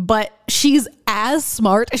dumb, but she's as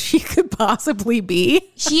smart as she could possibly be.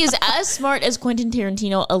 She is as smart as Quentin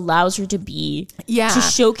Tarantino allows her to be. Yeah. To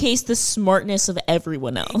showcase the smartness of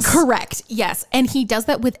everyone else. Correct. Yes. And he does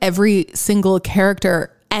that with every single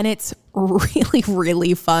character. And it's really,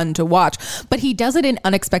 really fun to watch. But he does it in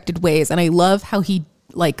unexpected ways. And I love how he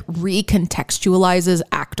like recontextualizes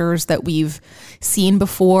actors that we've seen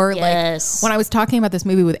before. Yes. Like when I was talking about this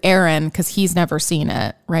movie with Aaron, because he's never seen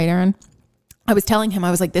it, right, Aaron? I was telling him,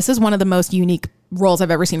 I was like, this is one of the most unique roles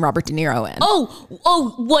I've ever seen Robert De Niro in. Oh,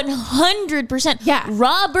 100%. Yeah.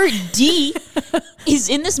 Robert D is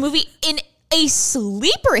in this movie in a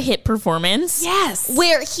sleeper hit performance. Yes.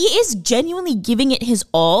 Where he is genuinely giving it his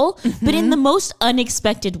all, but in the most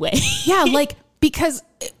unexpected way. Yeah, like because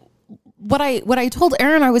what I told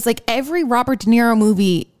Aaron, I was like, every Robert De Niro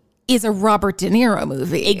movie is a Robert De Niro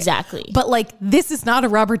movie. Exactly. But like, this is not a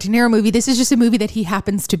Robert De Niro movie. This is just a movie that he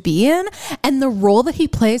happens to be in. And the role that he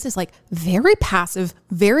plays is like very passive,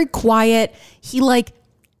 very quiet.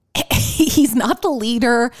 He's not the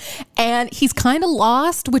leader and he's kind of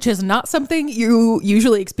lost, which is not something you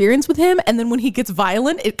usually experience with him. And then when he gets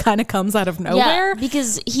violent, it kind of comes out of nowhere. Yeah,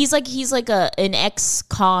 because he's like an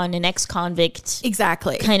ex-convict.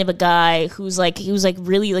 Exactly. Kind of a guy he was like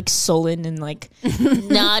really like sullen and like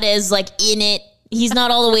not as like in it. He's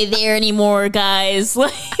not all the way there anymore, guys.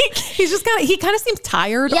 Like he kind of seems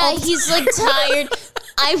tired. Yeah, he's like tired.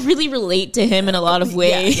 I really relate to him in a lot of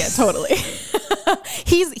ways. Yeah, totally.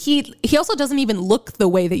 He also doesn't even look the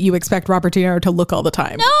way that you expect Robert De Niro to look all the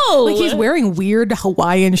time. No, like he's wearing weird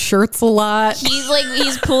Hawaiian shirts a lot.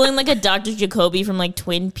 He's pulling like a Dr. Jacoby from like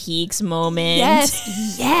Twin Peaks moment.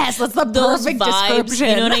 Yes, that's the perfect vibes, description.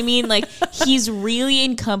 You know what I mean? Like he's really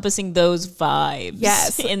encompassing those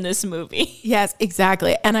vibes. In this movie. Yes,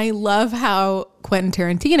 exactly. And I love how Quentin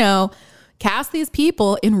Tarantino cast these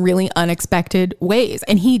people in really unexpected ways.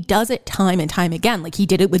 And he does it time and time again. Like he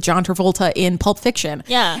did it with John Travolta in Pulp Fiction.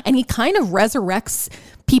 Yeah. And he kind of resurrects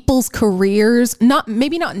people's careers,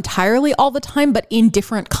 maybe not entirely all the time, but in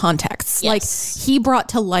different contexts. Yes. Like he brought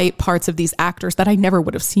to light parts of these actors that I never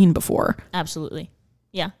would have seen before. Absolutely.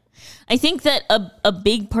 Yeah. I think that a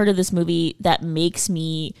big part of this movie that makes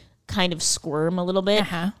me kind of squirm a little bit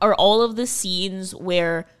are all of the scenes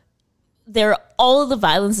where all of the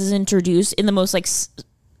violence is introduced in the most like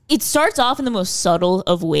it starts off in the most subtle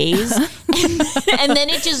of ways and then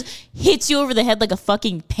it just hits you over the head like a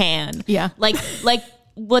fucking pan. Yeah. Like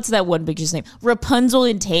what's that one picture's name? Rapunzel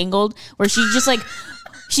in Tangled, where she just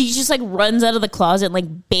runs out of the closet and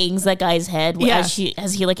like bangs that guy's head as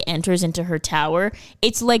he like enters into her tower.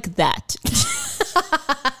 It's like that.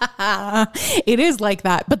 It is like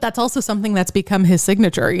that, but that's also something that's become his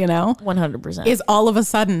signature, you know? 100%. Is all of a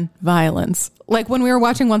sudden violence. Like when we were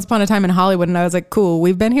watching Once Upon a Time in Hollywood and I was like, cool,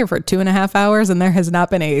 we've been here for 2.5 hours and there has not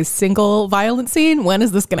been a single violent scene. When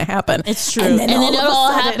is this going to happen? It's true. And then it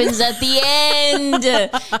all happens at the end.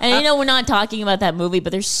 And I know we're not talking about that movie,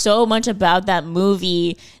 but there's so much about that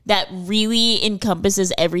movie that really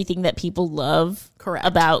encompasses everything that people love. Correct.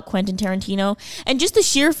 About Quentin Tarantino. And just the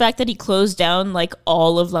sheer fact that he closed down like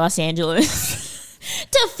all of Los Angeles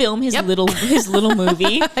to film his little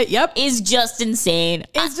movie is just insane.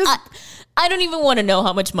 It's just I don't even want to know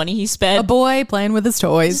how much money he spent. A boy playing with his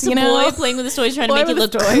toys, just a boy playing with his toys, trying to make it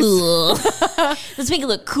look cool. Let's make it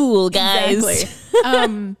look cool, guys.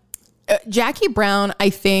 Exactly. Jackie Brown,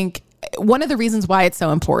 I think one of the reasons why it's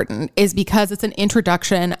so important is because it's an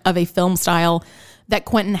introduction of a film style that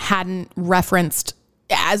Quentin hadn't referenced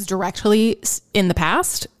as directly in the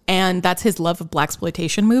past. and that's his love of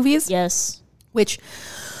blaxploitation movies. Yes. Which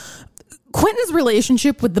Quentin's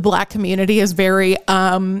relationship with the Black community is very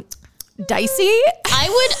dicey.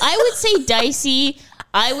 I would say dicey.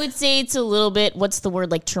 I would say it's a little bit, what's the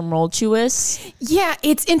word, like tumultuous. Yeah,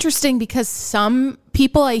 it's interesting because some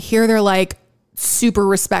people I hear, they're like super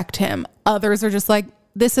respect him. Others are just like,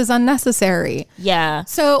 this is unnecessary. Yeah.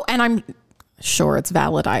 So, and I'm sure it's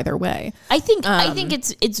valid either way. I think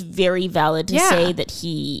it's very valid to say that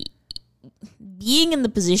he, being in the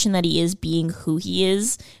position that he is, being who he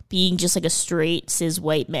is, being just like a straight cis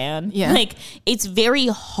white man, like it's very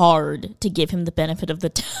hard to give him the benefit of the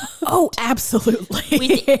doubt. Oh,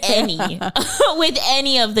 absolutely. with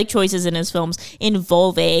any of the choices in his films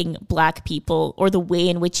involving Black people, or the way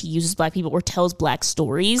in which he uses Black people or tells Black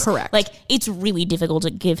stories. Correct. Like it's really difficult to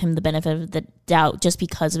give him the benefit of the doubt just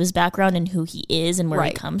because of his background and who he is and where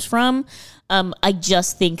he comes from. I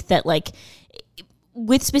just think that like,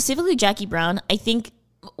 with specifically Jackie Brown, I think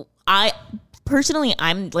I'm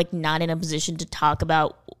like not in a position to talk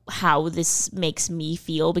about how this makes me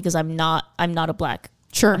feel because I'm not a Black.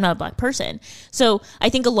 Sure. I'm not a Black person. So I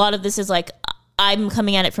think a lot of this is like, I'm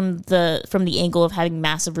coming at it from the angle of having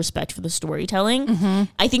massive respect for the storytelling. Mm-hmm.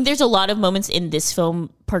 I think there's a lot of moments in this film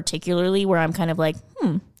particularly where I'm kind of like,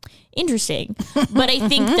 interesting. But I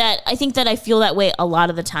think that I feel that way a lot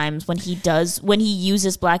of the times when he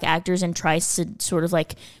uses Black actors and tries to sort of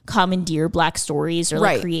like commandeer Black stories or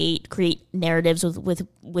like create narratives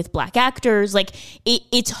with Black actors. Like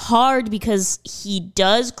it's hard because he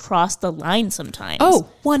does cross the line sometimes. Oh,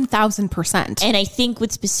 1000%. And I think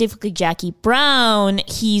with specifically Jackie Brown,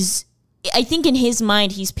 I think in his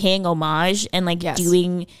mind, he's paying homage and like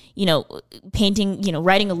doing, painting,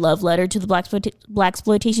 writing a love letter to the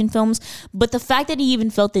blaxploitation films. But the fact that he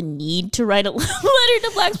even felt the need to write a love letter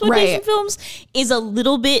to blaxploitation films is a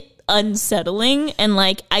little bit unsettling. And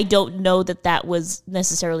like, I don't know that was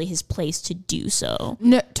necessarily his place to do so.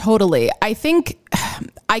 No, totally. I think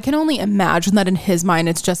I can only imagine that in his mind,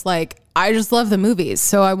 it's just like, I just love the movies,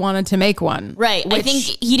 so I wanted to make one. Right. I think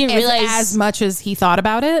he didn't realize as much as he thought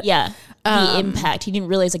about it. Yeah. The impact. He didn't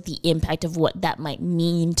realize like the impact of what that might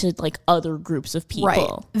mean to like other groups of people. Right.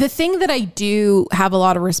 The thing that I do have a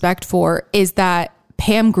lot of respect for is that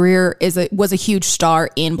Pam Grier was a huge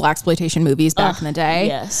star in blaxploitation movies back in the day.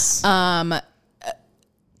 Yes. 10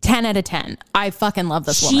 out of 10. I fucking love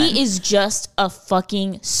this woman. She is just a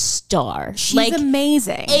fucking star. She's like,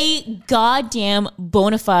 amazing. A goddamn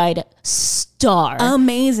bona fide star.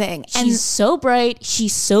 Amazing. She's so bright.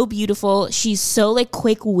 She's so beautiful. She's so like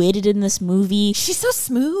quick-witted in this movie. She's so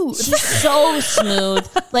smooth. She's so smooth.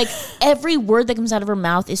 Like every word that comes out of her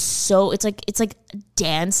mouth is so, it's like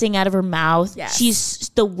dancing out of her mouth. Yes. She's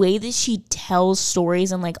the way that she tells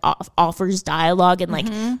stories and like offers dialogue and like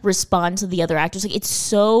responds to the other actors. Like it's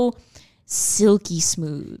so silky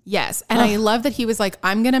smooth. Yes. And I love that he was like,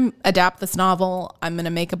 I'm going to adapt this novel. I'm going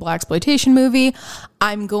to make a blaxploitation movie.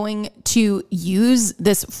 I'm going to use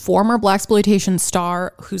this former blaxploitation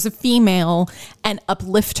star who's a female and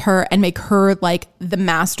uplift her and make her like the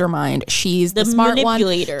mastermind. She's the smart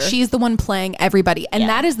manipulator. One. She's the one playing everybody. And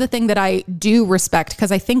that is the thing that I do respect,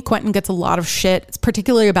 because I think Quentin gets a lot of shit. It's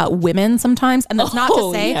particularly about women sometimes. And that's not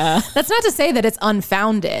to say that it's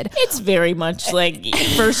unfounded. It's very much like,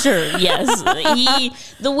 for sure. Yes.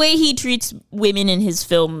 The way he treats women in his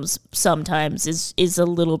films sometimes is a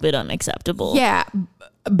little bit unacceptable. Yeah.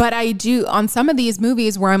 But I do on some of these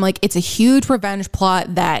movies where I'm like, it's a huge revenge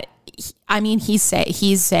plot that,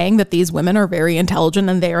 he's saying that these women are very intelligent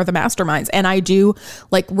and they are the masterminds. And I do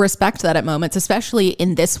like respect that at moments, especially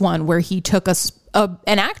in this one where he took an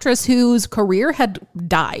actress whose career had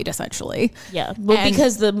died essentially. Yeah. Well,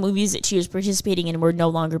 because the movies that she was participating in were no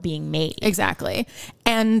longer being made. Exactly.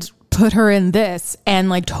 And put her in this and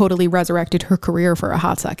like totally resurrected her career for a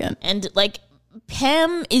hot second. And like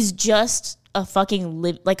Pam is just a fucking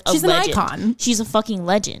she's legend. An icon. She's a fucking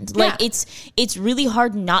legend. Yeah. Like it's really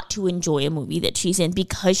hard not to enjoy a movie that she's in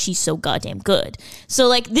because she's so goddamn good. So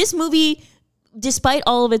like this movie, despite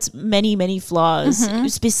all of its many, many flaws,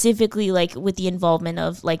 specifically like with the involvement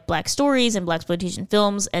of like Black stories and blaxploitation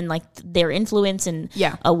films and like their influence and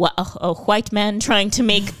a white man trying to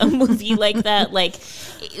make a movie like that, like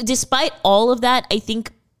despite all of that, I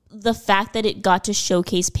think the fact that it got to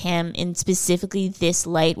showcase Pam in specifically this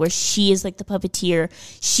light where she is like the puppeteer,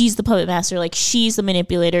 she's the puppet master, like she's the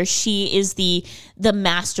manipulator, she is the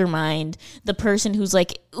mastermind, the person who's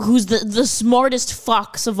like who's the smartest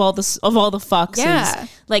fox of all the foxes. Yeah.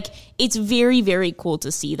 Like, it's very, very cool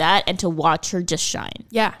to see that and to watch her just shine.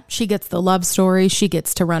 Yeah. She gets the love story. She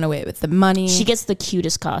gets to run away with the money. She gets the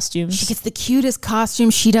cutest costumes. She gets the cutest costume.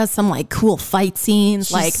 She does some like cool fight scenes.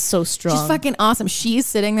 She's like so strong. She's fucking awesome. She's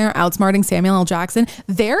sitting there outsmarting Samuel L. Jackson.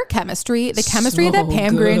 Their chemistry, the chemistry So that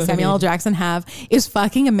Pam Grier and good. Samuel L. Jackson have is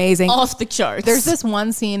fucking amazing. Off the charts. There's this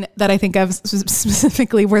one scene that I think of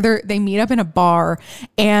specifically where they meet up in a bar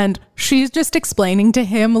and she's just explaining to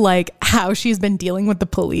him like how she's been dealing with the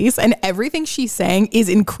police and everything she's saying is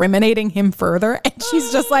incriminating him further. And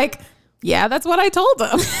she's just like, yeah, that's what I told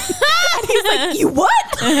him. And he's like, you what?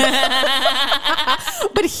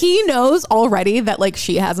 But he knows already that like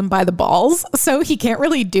she has him by the balls, so he can't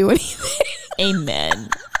really do anything. Amen.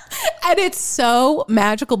 And it's so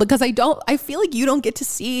magical because I feel like you don't get to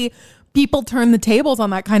see people turn the tables on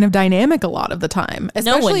that kind of dynamic a lot of the time,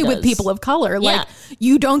 especially with people of color. Yeah. Like,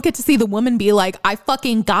 you don't get to see the woman be like, I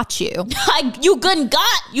fucking got you. You been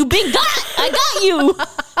got. I got you.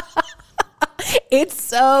 It's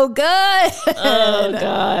so good. Oh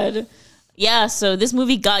God. Yeah. So this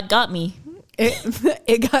movie got me.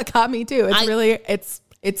 It got me too. It's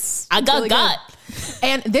I got really good.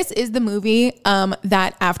 And this is the movie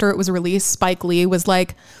that after it was released, Spike Lee was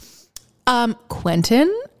like,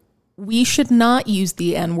 Quentin, we should not use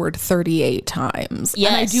the N-word 38 times.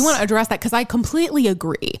 Yes. And I do want to address that because I completely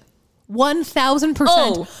agree.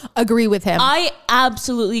 1000% agree with him. I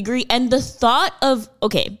absolutely agree. And the thought of,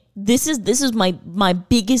 okay, this is my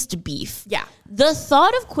biggest beef. Yeah. The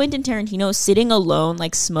thought of Quentin Tarantino sitting alone,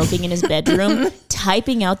 like smoking in his bedroom,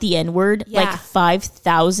 typing out the N-word like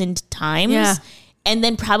 5,000 times. Yeah. And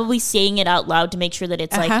then probably saying it out loud to make sure that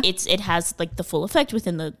it's like it has like the full effect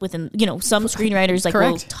within some screenwriters like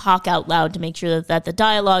will talk out loud to make sure that the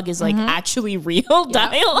dialogue is like actually real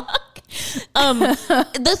dialogue.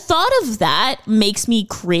 The thought of that makes me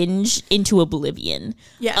cringe into oblivion.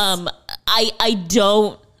 Yes.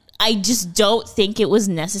 I just don't think it was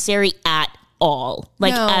necessary at all.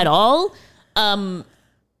 Like at all.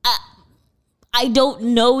 I don't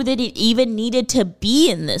know that it even needed to be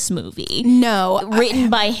in this movie. No. Written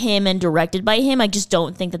by him and directed by him. I just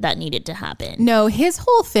don't think that needed to happen. No, his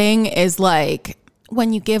whole thing is like,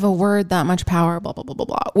 when you give a word that much power, blah, blah, blah, blah,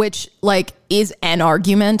 blah, which like is an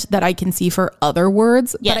argument that I can see for other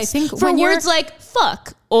words. Yes. But I think for words like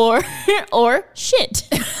fuck or shit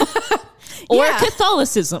or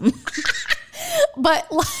Catholicism. But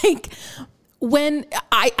like, when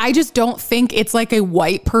I just don't think it's like a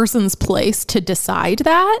white person's place to decide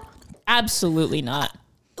that. Absolutely not.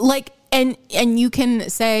 Like, and you can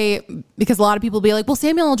say, because a lot of people be like, well,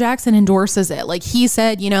 Samuel L. Jackson endorses it. Like he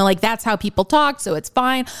said, like that's how people talk. So it's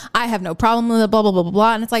fine. I have no problem with it, blah, blah, blah, blah,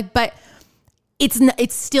 blah. And it's like, but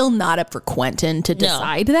it's still not up for Quentin to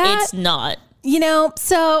decide that. It's not.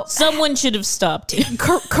 So someone should have stopped him.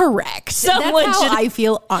 Correct. Someone That's how should. I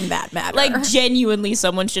feel on that matter. Like genuinely,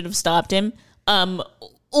 someone should have stopped him.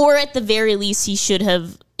 Or at the very least, he should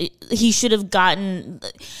have gotten.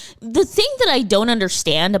 The thing that I don't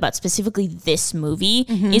understand about specifically this movie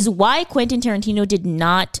is why Quentin Tarantino did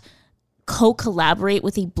not co-collaborate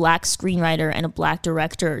with a black screenwriter and a black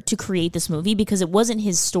director to create this movie, because it wasn't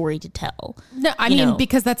his story to tell. No, I mean,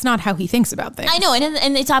 because that's not how he thinks about things. I know,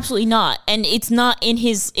 and it's absolutely not, and it's not in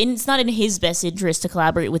his best interest to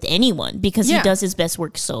collaborate with anyone, because he does his best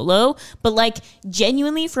work solo. But like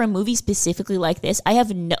genuinely, for a movie specifically like this, I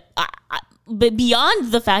have no. But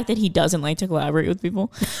beyond the fact that he doesn't like to collaborate with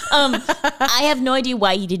people, I have no idea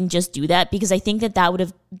why he didn't just do that, because I think that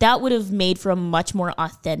would have made for a much more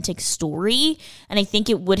authentic story, and I think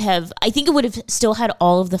it would have still had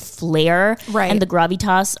all of the flair and the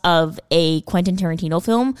gravitas of a Quentin Tarantino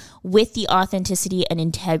film, with the authenticity and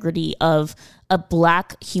integrity of a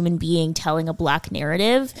black human being telling a black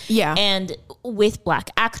narrative, and with black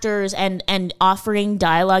actors, and offering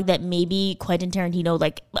dialogue that maybe Quentin Tarantino,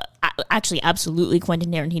 like actually absolutely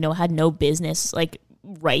Quentin Tarantino had no business like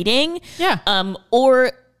writing,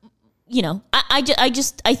 or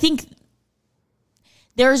I think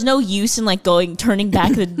there's no use in like turning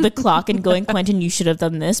back the clock and going, Quentin, you should have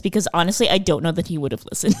done this, because honestly, I don't know that he would have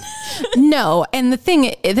listened. No, and the thing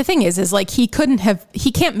is like he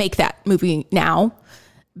can't make that movie now,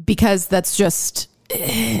 because that's just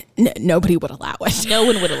nobody would allow it. No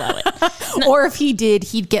one would allow it. Or if he did,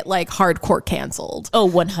 he'd get like hardcore canceled. Oh,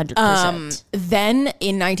 100%. Then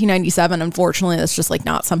in 1997, unfortunately, that's just like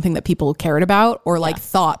not something that people cared about or like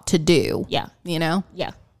thought to do. Yeah.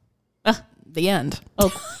 Yeah. The end. Oh,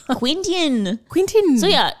 Quentin. Quentin.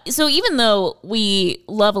 So even though we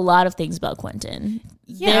love a lot of things about Quentin,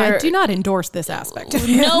 I do not endorse this aspect.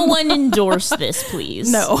 No one endorse this,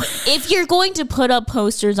 please. No. If you're going to put up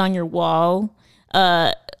posters on your wall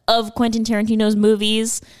of Quentin Tarantino's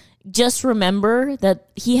movies, just remember that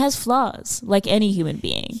he has flaws like any human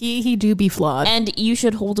being. He do be flawed. And you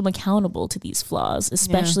should hold him accountable to these flaws,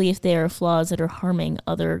 especially if they are flaws that are harming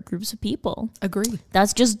other groups of people. Agree.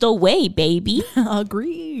 That's just the way, baby.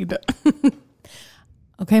 Agreed.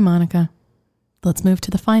 Okay, Monica. Let's move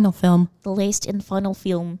to the final film. The latest and final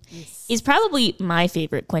film is probably my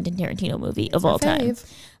favorite Quentin Tarantino movie of all time.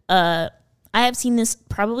 I have seen this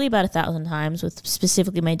probably about 1,000 times with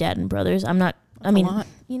specifically my dad and brothers.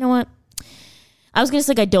 You know what? I was going to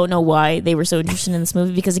say I don't know why they were so interested in this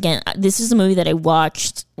movie because, again, this is a movie that I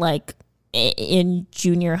watched like in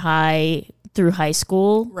junior high through high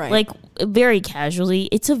school, like very casually.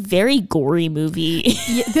 It's a very gory movie.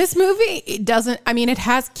 Yeah, this movie, it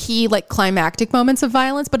has key like climactic moments of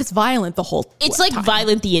violence, but it's violent the whole It's like time.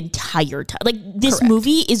 violent the entire time. Like this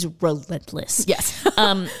movie is relentless. Yes.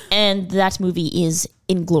 And that movie is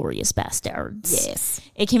Inglourious Bastards. Yes.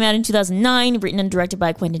 It came out in 2009, written and directed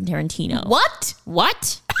by Quentin Tarantino.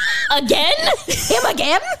 What? Again? Him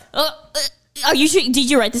again? Are you sure? Did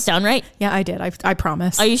you write this down right? Yeah, I did. I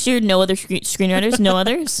promise. Are you sure no other screenwriters? No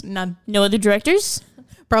others? None. No other directors?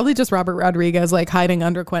 Probably just Robert Rodriguez, like hiding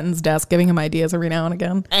under Quentin's desk, giving him ideas every now and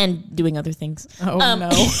again. And doing other things. Oh, no.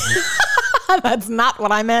 That's not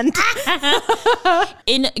what I meant.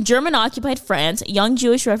 In German-occupied France, young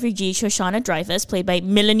Jewish refugee Shoshana Dreyfus, played by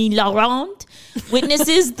Melanie Laurent,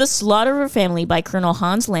 witnesses the slaughter of her family by Colonel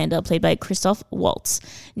Hans Landa, played by Christoph Waltz.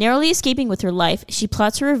 Narrowly escaping with her life, she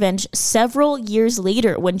plots her revenge several years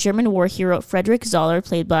later when German war hero Friedrich Zoller,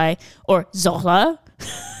 Zola.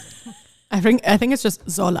 I think it's just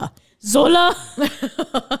Zola.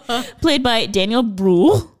 Played by Daniel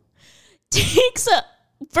Bruhl, takes a...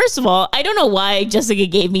 First of all, I don't know why Jessica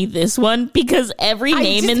gave me this one because every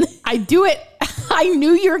name I do it. I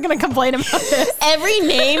knew you were going to complain about this. Every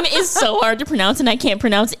name is so hard to pronounce and I can't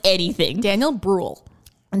pronounce anything. Daniel Bruhl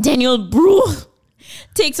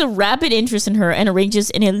takes a rapid interest in her and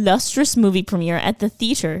arranges an illustrious movie premiere at the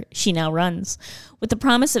theater she now runs. With the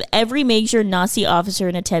promise of every major Nazi officer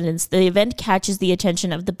in attendance, the event catches the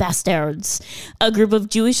attention of the Bastards, a group of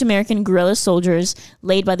Jewish-American guerrilla soldiers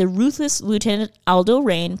led by the ruthless Lieutenant Aldo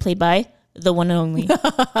Rain, played by the one and only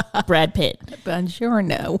Brad Pitt.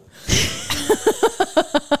 Buongiorno.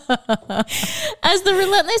 As the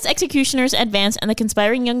relentless executioners advance and the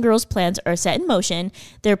conspiring young girls' plans are set in motion,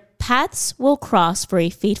 their paths will cross for a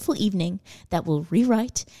fateful evening that will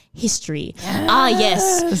rewrite history. Yes. Ah,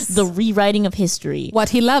 yes, the rewriting of history. What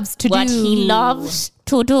he loves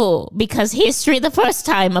to do. Because history the first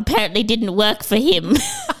time apparently didn't work for him.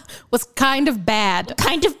 Was kind of bad.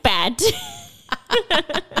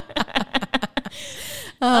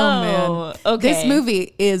 Oh, man. Okay. This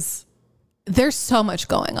movie is... There's so much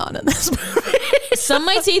going on in this movie. Some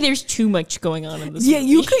might say there's too much going on in this movie. Yeah,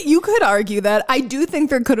 you could argue that. I do think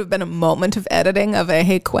there could have been a moment of editing of a,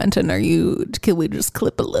 hey, Quentin, can we just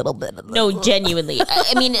clip a little bit of this? No, genuinely.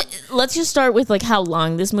 I mean, let's just start with like how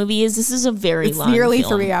long this movie is. This is a very long nearly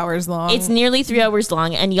film. 3 hours long. It's nearly 3 hours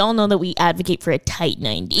long, and y'all know that we advocate for a tight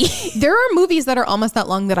 90. There are movies that are almost that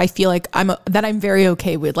long that I feel like I'm very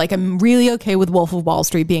okay with. Like, I'm really okay with Wolf of Wall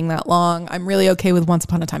Street being that long. I'm really okay with Once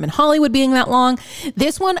Upon a Time in Hollywood being that long.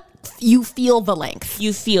 This one, you feel the length.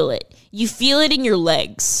 You feel it. You feel it in your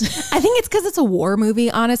legs. I think it's because it's a war movie,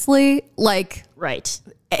 honestly. Like, right.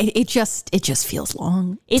 It just feels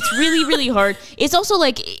long. It's really, really hard. It's also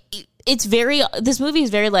like, this movie is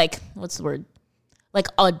very like, what's the word? Like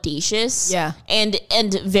audacious. Yeah. And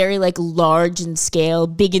very like large in scale,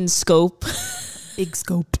 big in scope. Big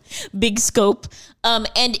scope.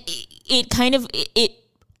 And it kind of,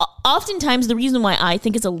 oftentimes the reason why I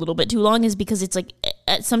think it's a little bit too long is because it's like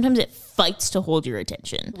sometimes it fights to hold your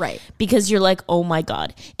attention. Right. Because you're like, oh my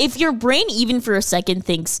God. If your brain even for a second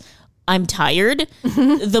thinks I'm tired,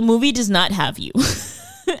 the movie does not have you.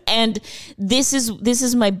 And this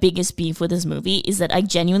is my biggest beef with this movie is that I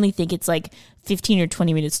genuinely think it's like 15 or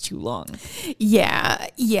 20 minutes too long. Yeah.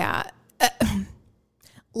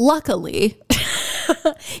 Luckily,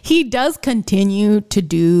 he does continue to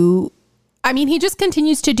do... he just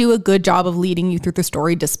continues to do a good job of leading you through the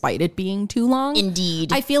story despite it being too long.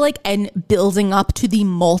 Indeed. I feel like, and building up to the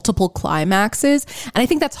multiple climaxes. And I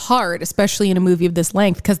think that's hard, especially in a movie of this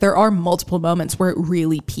length, because there are multiple moments where it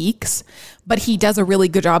really peaks. But he does a really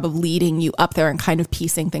good job of leading you up there and kind of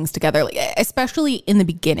piecing things together, like, especially in the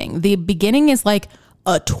beginning. The beginning is like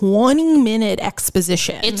a 20-minute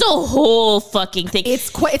exposition. It's a whole fucking thing.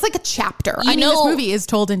 It's like a chapter. This movie is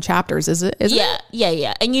told in chapters, is it?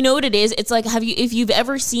 Yeah. And you know what it is? It's like, if you've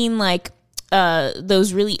ever seen like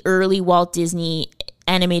those really early Walt Disney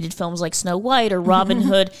animated films like Snow White or Robin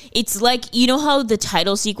Hood, it's like, you know how the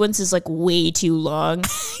title sequence is like way too long?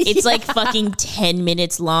 It's like fucking 10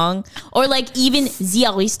 minutes long. Or like even The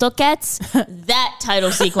Aristocats, that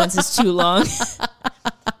title sequence is too long.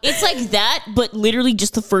 It's like that, but literally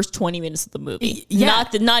just the first 20 minutes of the movie. Yeah.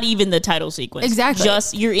 Not even the title sequence. Exactly.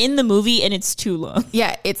 Just you're in the movie and it's too long.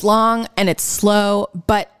 Yeah, it's long and it's slow,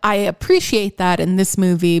 but I appreciate that in this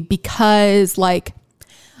movie because like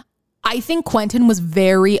I think Quentin was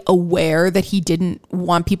very aware that he didn't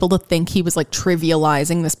want people to think he was like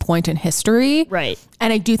trivializing this point in history. Right.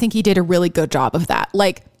 And I do think he did a really good job of that.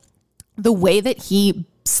 Like the way that he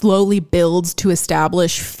slowly builds to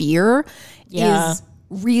establish fear is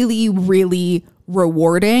really, really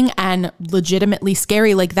rewarding and legitimately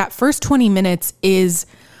scary. Like that first 20 minutes is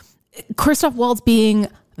Christoph Waltz being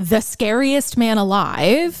the scariest man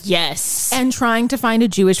alive. Yes. And trying to find a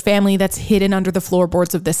Jewish family that's hidden under the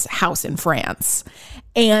floorboards of this house in France.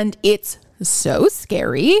 And it's so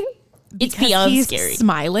scary. It's beyond he's scary.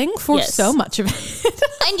 Smiling for so much of it.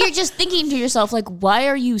 And you're just thinking to yourself, like, why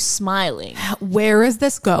are you smiling? Where is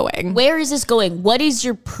this going? Where is this going? What is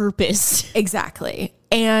your purpose? Exactly.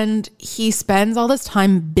 And he spends all this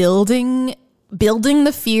time building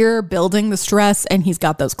the fear, building the stress, and he's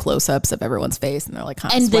got those close-ups of everyone's face and they're like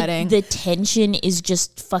kind of sweating. The tension is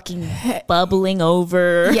just fucking bubbling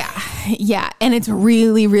over. Yeah. And it's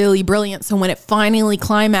really, really brilliant. So when it finally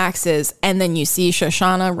climaxes and then you see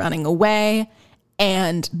Shoshana running away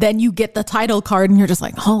and then you get the title card and you're just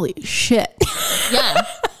like, holy shit. Yeah.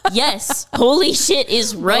 Yes. Holy shit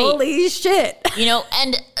is right. Holy shit. You know,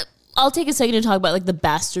 and I'll take a second to talk about like the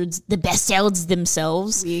bastards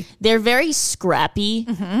themselves. They're very scrappy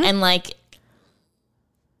and like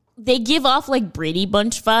they give off like Brady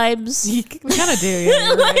Bunch vibes. You kind of do,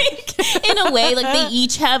 yeah. Like in a way, like they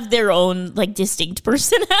each have their own like distinct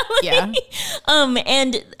personality. Yeah.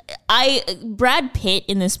 And Brad Pitt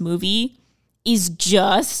in this movie is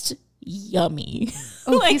just yummy.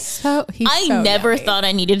 Oh, like, I never yummy. thought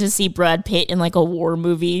I needed to see Brad Pitt in like a war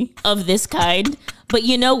movie of this kind. But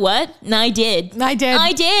you know what? I did. I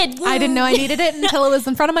didn't know I needed it until it was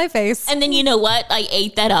in front of my face. And then you know what? I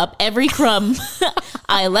ate that up. Every crumb.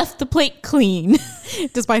 I left the plate clean.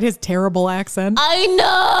 Despite his terrible accent. I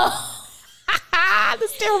know.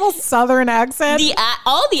 This terrible Southern accent.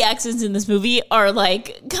 All the accents in this movie are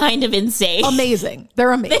like kind of insane. Amazing.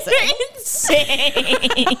 They're amazing. They're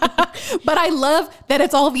insane. But I love that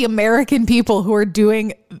it's all the American people who are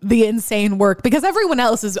doing the insane work because everyone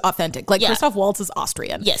else is authentic. Like Christoph Waltz is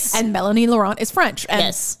Austrian. Yes. And Melanie Laurent is French.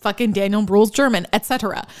 And fucking Daniel Bruhl's German,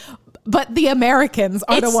 etc. But the Americans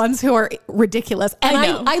are the ones who are ridiculous. And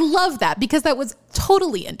I love that because that was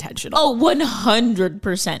totally intentional. Oh,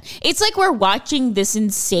 100%. It's like we're watching this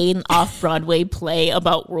insane off-Broadway play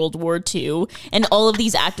about World War II and all of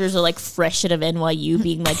these actors are like fresh out of NYU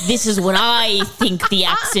being like, this is what I think the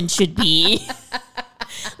accent should be.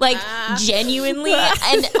 Like genuinely,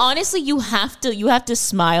 and honestly, you have to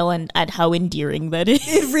smile at how endearing that is.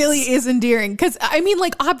 It really is endearing because I mean,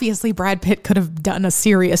 like obviously Brad Pitt could have done a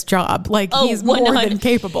serious job. Like he's more than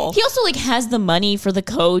capable. He also like has the money for the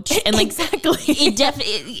coach, and like exactly,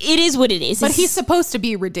 it is what it is. But he's supposed to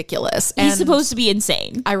be ridiculous. He's supposed to be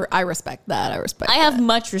insane. I respect that. I have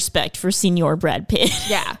much respect for Senior Brad Pitt.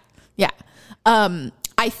 Yeah.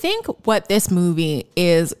 I think what this movie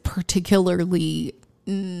is particularly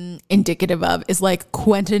indicative of is like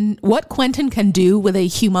what Quentin can do with a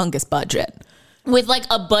humongous budget. With like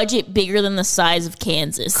a budget bigger than the size of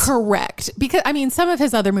Kansas. Correct. Because I mean, some of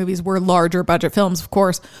his other movies were larger budget films, of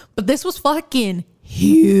course, but this was fucking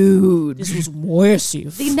huge. This was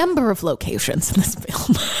massive. The number of locations in this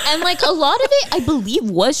film. And like a lot of it, I believe,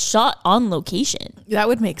 was shot on location. That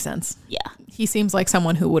would make sense. Yeah. He seems like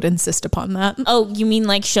someone who would insist upon that. Oh, you mean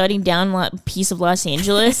like shutting down a piece of Los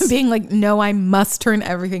Angeles? Being like, no, I must turn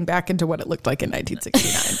everything back into what it looked like in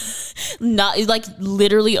 1969. Not like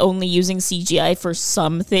literally only using CGI for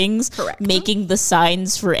some things. Correct. Making the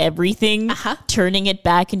signs for everything. Turning it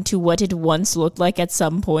back into what it once looked like at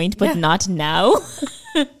some point, but not now.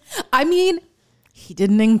 I mean, he did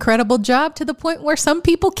an incredible job to the point where some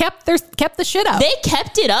people kept the shit up. They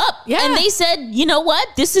kept it up. Yeah. And they said, you know what?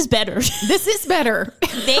 This is better. This is better.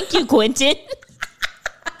 Thank you, Quentin.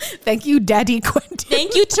 Thank you, Daddy Quentin.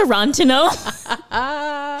 Thank you, Tarantino.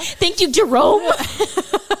 Thank you, Jerome.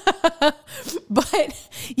 But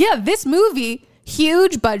yeah, this movie,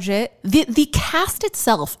 huge budget. The cast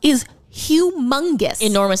itself is humongous.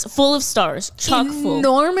 Enormous. Full of stars. Chock full.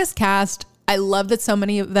 Enormous cast. I love that so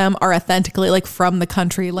many of them are authentically like from the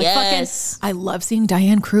country. Like Yes. fucking, I love seeing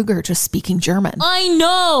Diane Kruger just speaking German. I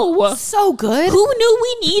know. So good. Who knew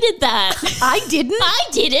we needed that? I didn't. I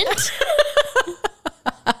didn't.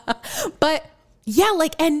 But yeah,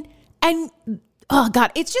 like and oh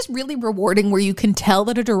God, it's just really rewarding where you can tell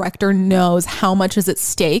that a director knows how much is at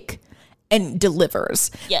stake and delivers.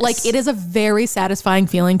 Yes. Like it is a very satisfying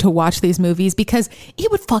feeling to watch these movies because it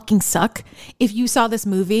would fucking suck if you saw this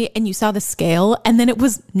movie and you saw the scale and then it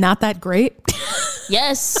was not that great.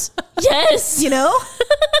 Yes. Yes. You know?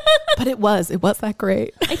 But it was that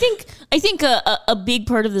great. I think a big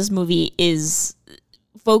part of this movie is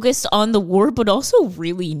focused on the war, but also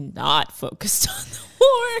really not focused on the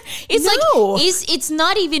war. It's No. like it's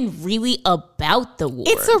not even really about the war.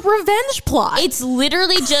 It's a revenge plot. It's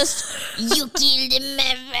literally just you killed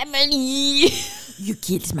my family. You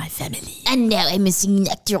killed my family. And now I'm missing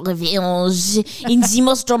nectar revenge in the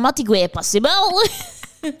most dramatic way possible.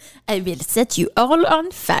 I will set you all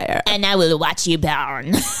on fire. And I will watch you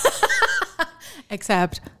burn.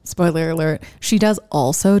 Except, spoiler alert, she does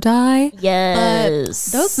also die.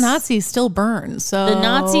 Yes. But those Nazis still burn. So The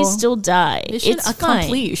Nazis still die. Mission It's fine.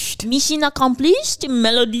 accomplished. Mission accomplished.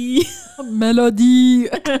 Melody. Melody.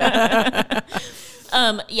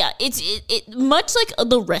 Yeah, it much like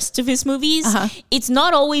the rest of his movies. It's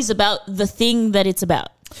not always about the thing that it's about.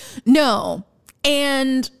 No.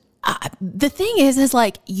 And the thing is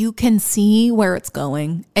like you can see where it's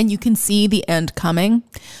going and you can see the end coming.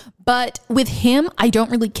 But with him, I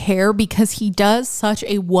don't really care because he does such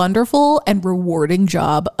a wonderful and rewarding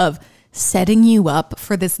job of setting you up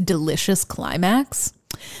for this delicious climax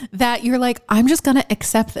that you're like, I'm just going to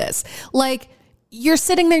accept this. Like you're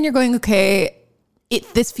sitting there and you're going, okay,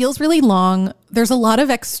 this feels really long. There's a lot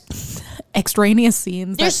of extraneous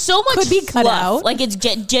scenes. There's so much could be cut fluff. out. Like it's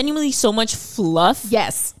genuinely so much fluff.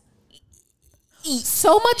 Yes.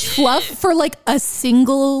 So much fluff for like a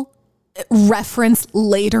single reference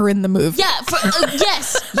later in the movie. Yeah,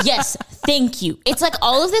 yes, thank you. It's like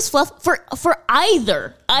all of this fluff for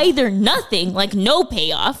either nothing, like no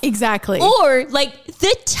payoff, Exactly. or like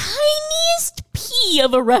the tiniest pea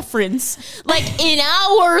of a reference, like an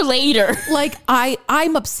hour later. Like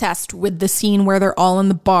I'm obsessed with the scene where they're all in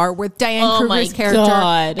the bar with Diane Oh Kruger's my character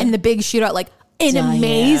God. and the big shootout. Like an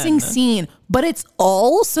amazing scene, but it's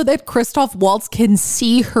all so that Christoph Waltz can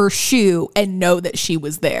see her shoe and know that she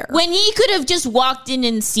was there. When he could have just walked in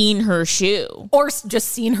and seen her shoe. Or just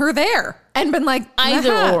seen her there and been like,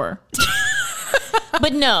 Either "Aha." or.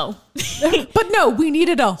 But no. But no, we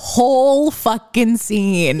needed a whole fucking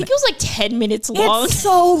scene. It was like 10 minutes long. It's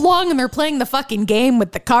so long, and they're playing the fucking game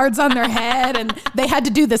with the cards on their head, and they had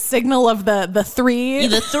to do the signal of the three.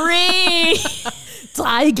 The three.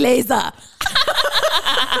 Drei Gläser.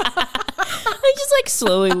 I just like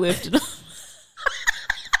slowly lifted up.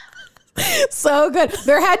 So good.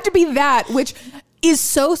 There had to be that, which is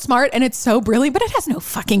so smart and it's so brilliant, but it has no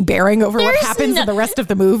fucking bearing over what There's happens in the rest of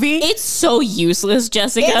the movie. It's so useless,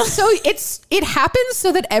 Jessica. It happens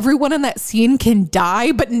so that everyone in that scene can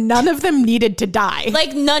die, but none of them needed to die.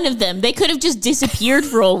 Like none of them. They could have just disappeared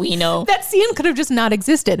for all we know. That scene could have just not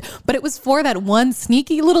existed, but it was for that one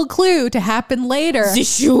sneaky little clue to happen later. The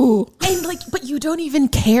shoe. And like, but you don't even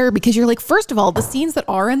care because you're like, first of all, the scenes that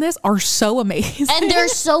are in this are so amazing. And they're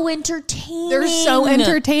so entertaining. They're so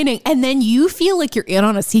entertaining. And then you feel like you're in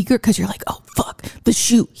on a secret because you're like, oh, fuck, the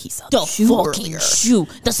shoe. He saw the shoe fucking earlier. shoe.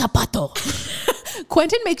 The zapato.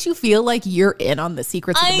 Quentin makes you feel like you're in on the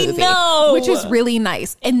secrets of the I movie. know. Which is really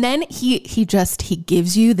nice. And then he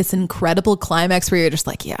gives you this incredible climax where you're just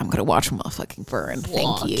like, yeah, I'm going to watch him all fucking burn.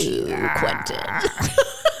 Thank you, Quentin.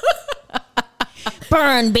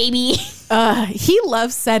 Burn, baby. He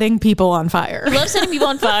loves setting people on fire. He loves setting people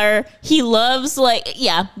on fire. He loves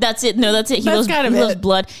that's it. No, that's it. He That's loves kind of he loves it.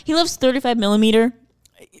 blood. He loves 35 millimeter.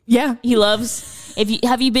 Yeah, He loves.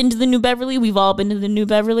 Have you been to the New Beverly? We've all been to the New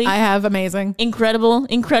Beverly. I have. Amazing.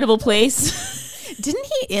 Incredible place. Didn't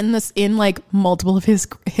he in like multiple of his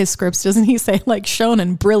scripts, doesn't he say like shown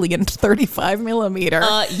in brilliant 35 millimeter?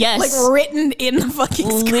 Yes. Like written in the fucking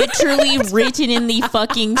script. Literally written in the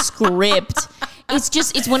fucking script.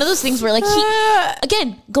 It's one of those things where like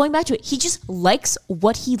again, going back to it, he just likes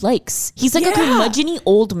what he likes. He's like a curmudgeon-y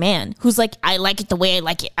old man who's like, I like it the way I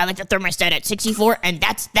like it. I like the thermostat at 64 and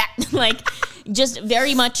that's that. Like just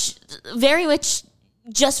very much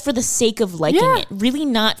just for the sake of liking it, really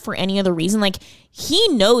not for any other reason. Like, he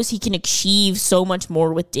knows he can achieve so much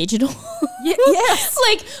more with digital. Yes.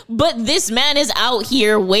 Like, but this man is out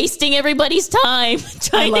here wasting everybody's time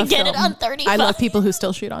trying to get it on 35. I love people who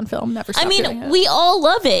still shoot on film. Never stop doing it. We all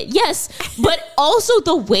love it. Yes. But also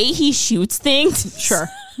the way he shoots things. Sure.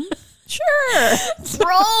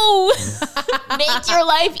 Bro, make your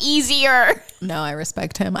life easier. No, I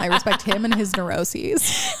respect him. I respect him and his neuroses.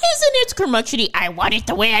 Isn't it curmudgeony? I want it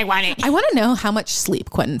the way I want it. I want to know how much sleep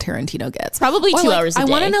Quentin Tarantino gets. Probably 2 hours a day. I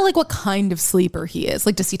want to know like what kind of sleeper he is.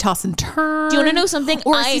 Like, does he toss and turn? Do you want to know something?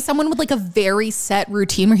 Or is he someone with like a very set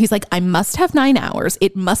routine where he's like, I must have 9 hours.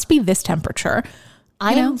 It must be this temperature.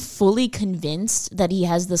 I am fully convinced that he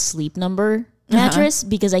has the Sleep Number mattress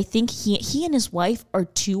because I think he and his wife are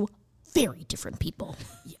two very different people.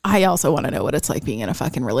 I also want to know what it's like being in a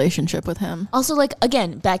fucking relationship with him. Also, like,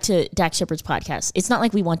 again, back to Dax Shepard's podcast. It's not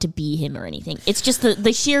like we want to be him or anything. It's just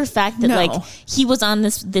the sheer fact that like he was on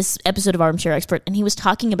this episode of Armchair Expert and he was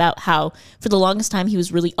talking about how for the longest time he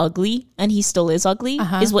was really ugly and he still is ugly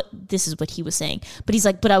this is what he was saying. But he's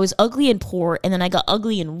like, but I was ugly and poor and then I got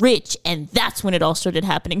ugly and rich and that's when it all started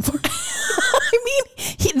happening for me. I mean,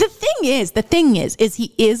 the thing is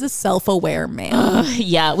he is a self-aware man.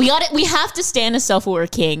 Yeah, we have to stand a self-aware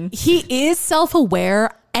king. He is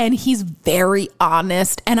self-aware and he's very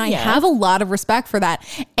honest. And I have a lot of respect for that.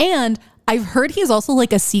 And I've heard he's also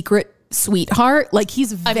like a secret sweetheart. Like,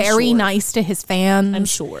 he's very nice to his fans. I'm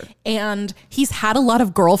sure. And he's had a lot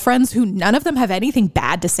of girlfriends who none of them have anything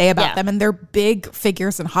bad to say about them. And they're big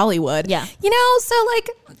figures in Hollywood. Yeah. You know, so like.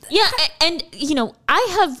 Yeah. And, you know, I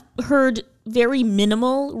have heard very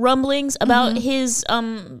minimal rumblings about his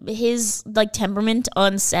like temperament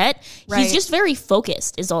on set. Right. He's just very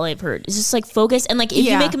focused is all I've heard. It's just like focused and like if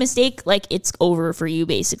you make a mistake, like it's over for you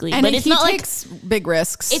basically. And but it's he not takes big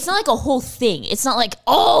risks. It's not like a whole thing. It's not like,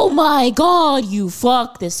 oh my God, you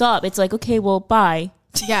fucked this up. It's like, okay, well, bye.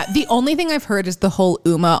 Yeah, the only thing I've heard is the whole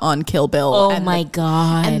Uma on Kill Bill. Oh my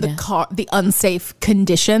God. And the unsafe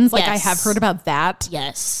conditions. Like, I have heard about that.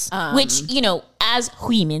 Yes. Which, you know, as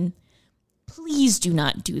Huimin, please do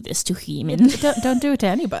not do this to Huimin. Don't do it to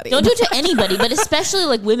anybody. Don't do it to anybody, but especially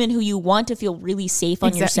like women who you want to feel really safe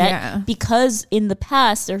on your set. Because in the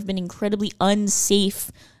past, there have been incredibly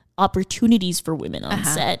unsafe opportunities for women on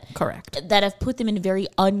set. Correct. That have put them in very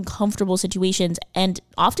uncomfortable situations and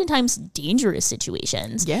oftentimes dangerous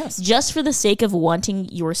situations. Yes. Just for the sake of wanting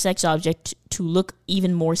your sex object to look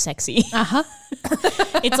even more sexy.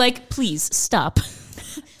 It's like, please stop.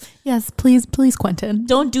 Yes, please, Quentin.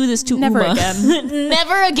 Don't do this to Never Uma. again.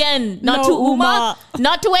 Never again. Not No, to Uma. Uma.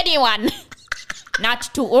 Not to anyone. Not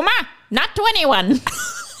to Uma. Not to anyone.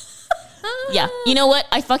 Yeah. You know what?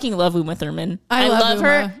 I fucking love Uma Thurman. I love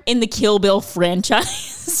her Uma. in the Kill Bill franchise.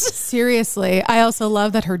 Seriously. I also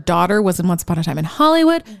love that her daughter was in Once Upon a Time in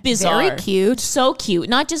Hollywood. Bizarre. Very cute. So cute.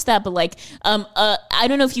 Not just that, but like, I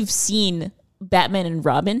don't know if you've seen Batman and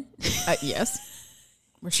Robin. Yes.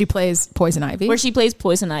 Where she plays Poison Ivy. Where she plays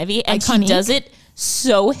Poison Ivy. And Iconic. she does it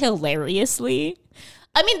so hilariously.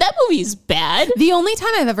 I mean, that movie is bad. The only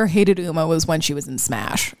time I've ever hated Uma was when she was in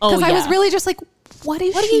Smash. Oh, Because I was yeah. really just like, what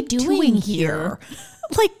is What are she you doing here?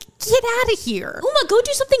 Like, get out of here. Uma, go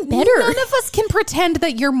do something better. None of us can pretend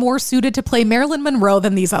that you're more suited to play Marilyn Monroe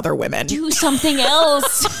than these other women. Do something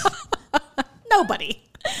else. Nobody.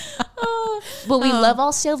 But we love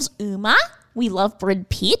ourselves Uma. We love Brad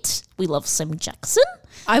Pitt. We love Sam Jackson.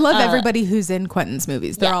 I love everybody who's in Quentin's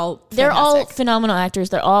movies. They're all fantastic. phenomenal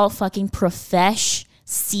actors. They're all fucking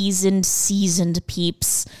seasoned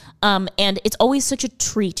peeps. And it's always such a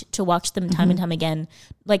treat to watch them time and time again,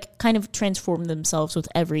 like kind of transform themselves with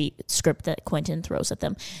every script that Quentin throws at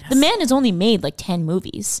them. Yes. The man has only made like 10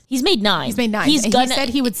 movies. He's made 9. He said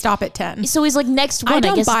he would stop at 10. So he's like, next one, I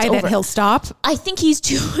don't guess buy it's that over. he'll stop. I think he's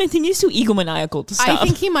too egomaniacal to stop. I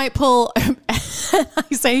think he might pull, I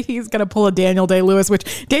say he's going to pull a Daniel Day-Lewis,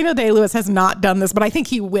 which Daniel Day-Lewis has not done this, but I think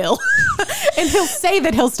he will. And he'll say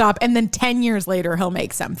that he'll stop, and then 10 years later, he'll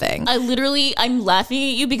make something. I'm laughing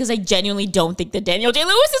at you because I genuinely don't think that Daniel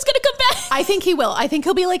Day-Lewis is going to come back. I think he will. I think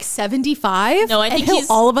he'll be like 75. No, I think he'll he's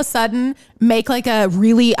all of a sudden make like a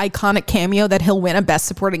really iconic cameo that he'll win a Best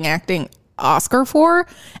Supporting Acting Oscar for,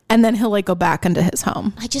 and then he'll like go back into his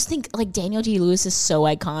home. I just think like Daniel Day-Lewis is so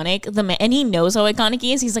iconic. And he knows how iconic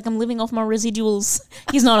he is. He's like, I'm living off my residuals.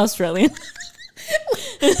 He's not Australian.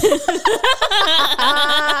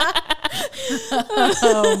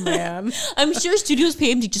 Oh man. I'm sure studios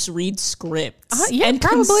pay him to just read scripts and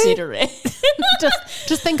probably. consider it.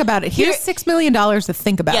 just think about it. Here's $6 million to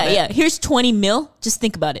think about it. Yeah. Here's 20 mil. Just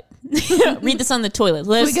think about it. Read this on the toilet.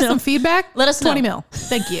 Let Can us we get know. some feedback? Let us know. 20 mil.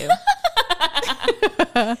 Thank you.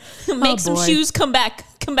 Make some boy. shoes. Come back.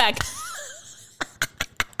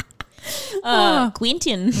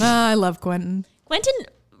 Quentin. I love Quentin. Quentin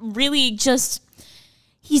really just,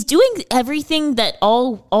 he's doing everything that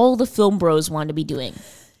all the film bros want to be doing.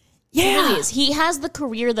 He really is. He has the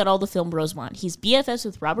career that all the film bros want. He's BFFs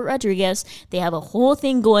with Robert Rodriguez. They have a whole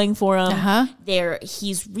thing going for him.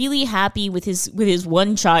 He's really happy with his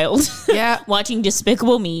one child. Yeah. Watching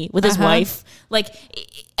Despicable Me with his wife.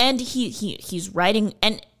 And he's writing,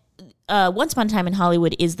 and Once Upon a Time in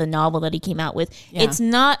Hollywood is the novel that he came out with. Yeah. It's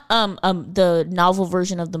not the novel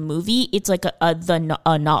version of the movie. It's like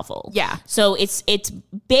a novel. Yeah. So it's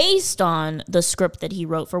based on the script that he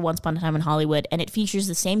wrote for Once Upon a Time in Hollywood, and it features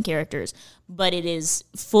the same characters, but it is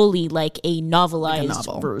fully like a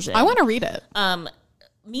novelized version. I want to read it.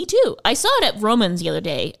 Me too. I saw it at Romans the other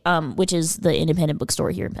day, which is the independent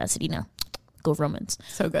bookstore here in Pasadena. Go Romans.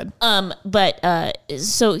 So good.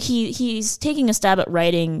 So he's taking a stab at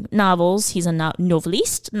writing novels. He's a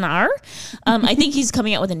novelist. I think he's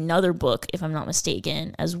coming out with another book, if I'm not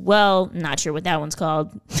mistaken, as well. Not sure what that one's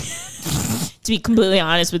called. To be completely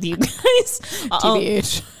honest with you guys.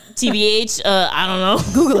 TBH. I don't know.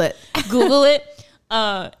 Google it. Google it.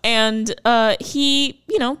 He,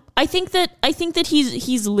 I think that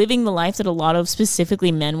he's living the life that a lot of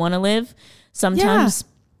specifically men want to live. Sometimes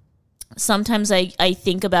I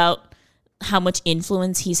think about how much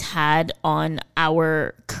influence he's had on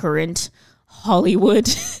our current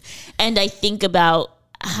Hollywood. And I think about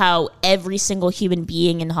how every single human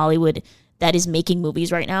being in Hollywood that is making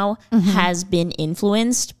movies right now has been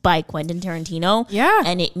influenced by Quentin Tarantino. Yeah.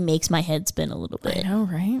 And it makes my head spin a little bit. I know,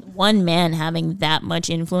 right? One man having that much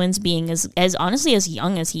influence, being as honestly as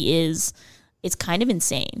young as he is, it's kind of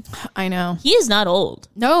insane. I know. He is not old.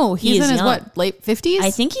 No, he's in his young. late 50s? I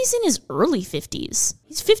think he's in his early 50s.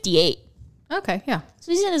 He's 58. Okay, yeah.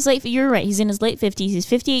 So he's in his late, you're right, he's in his late 50s. He's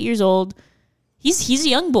 58 years old. He's a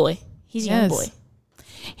young boy. He's a young boy.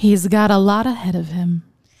 He's got a lot ahead of him.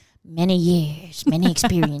 Many years, many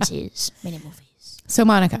experiences, many movies. So,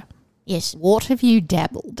 Monica. Yes. What have you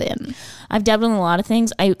dabbled in? I've dabbled in a lot of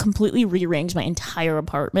things. I completely rearranged my entire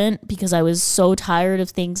apartment because I was so tired of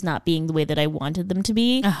things not being the way that I wanted them to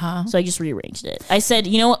be. So I just rearranged it. I said,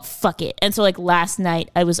 you know what? Fuck it. And so last night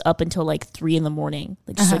I was up until 3 a.m,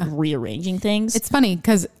 just rearranging things. It's funny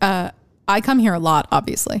because I come here a lot,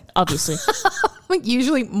 obviously.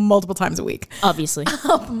 Usually multiple times a week. Obviously.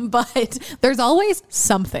 But there's always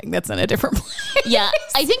something that's in a different place. Yeah.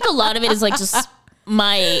 I think a lot of it is just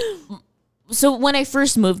so when I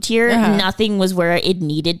first moved here, nothing was where it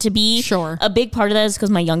needed to be. Sure. A big part of that is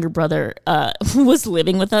because my younger brother was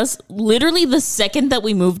living with us. Literally the second that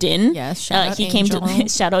we moved in, shout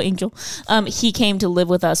out Angel. He came to live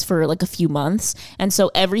with us for a few months, and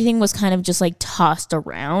so everything was kind of just tossed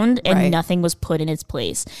around, and nothing was put in its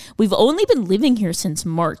place. We've only been living here since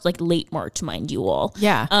March, late March, mind you all.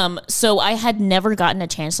 Yeah. So I had never gotten a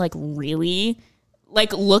chance to really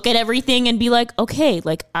look at everything and be okay,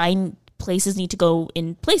 places need to go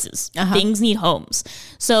in places. Things need homes.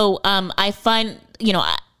 So I find,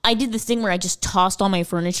 I did this thing where I just tossed all my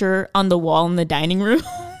furniture on the wall in the dining room.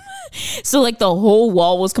 So the whole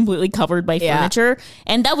wall was completely covered by furniture.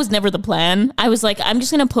 And that was never the plan. I was I'm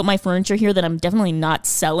just going to put my furniture here that I'm definitely not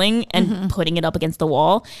selling and putting it up against the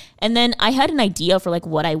wall. And then I had an idea for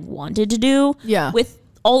what I wanted to do with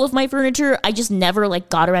all of my furniture. I just never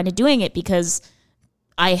got around to doing it because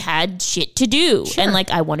I had shit to do. Sure. And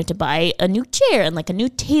I wanted to buy a new chair and a new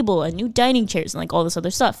table and new dining chairs and all this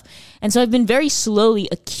other stuff. And so I've been very slowly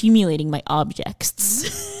accumulating my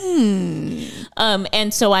objects.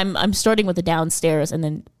 And so I'm starting with the downstairs and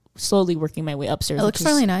then slowly working my way upstairs. It looks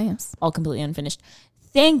really nice. All completely unfinished.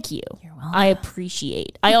 Thank you. You're welcome. I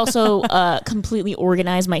appreciate. I also completely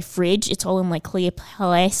organized my fridge. It's all in clear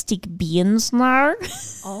plastic bins now.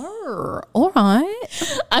 All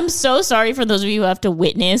right. I'm so sorry for those of you who have to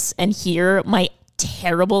witness and hear my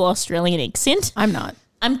terrible Australian accent. I'm not.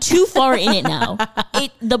 I'm too far in it now.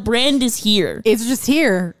 The brand is here. It's just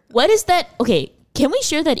here. What is that? Okay. Can we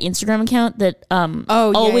share that Instagram account that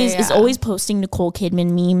is always posting Nicole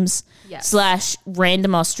Kidman memes /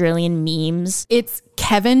 random Australian memes? It's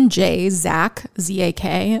Kevin J. Zach,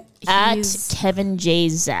 Z-A-K. At Kevin J.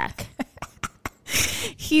 Zach.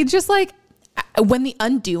 He just when The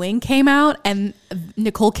Undoing came out and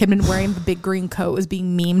Nicole Kidman wearing the big green coat was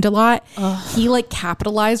being memed a lot, he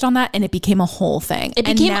capitalized on that and it became a whole thing. It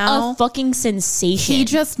became a fucking sensation. He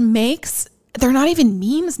just makes... They're not even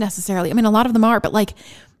memes necessarily. I mean, a lot of them are, but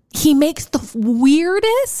he makes the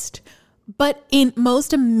weirdest, but in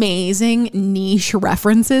most amazing niche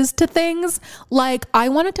references to things. I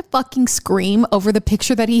wanted to fucking scream over the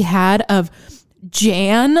picture that he had of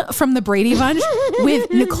Jan from the Brady Bunch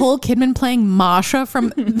with Nicole Kidman playing Masha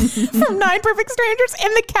from Nine Perfect Strangers,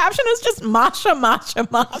 and the caption is just Masha, Masha,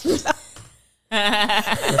 Masha.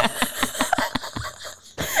 And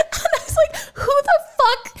I was like, who the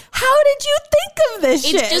fuck? How did you think of this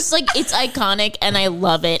shit? It's just like, it's iconic and I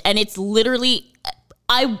love it. And it's literally,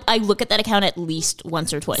 I look at that account at least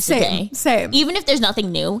once or twice a day. Same. Even if there's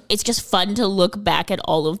nothing new, it's just fun to look back at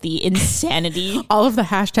all of the insanity. All of the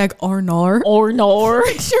hashtag Arnar. Or nor.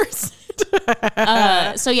 Pictures.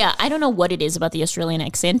 So yeah, I don't know what it is about the Australian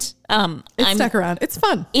accent. It's stuck around. It's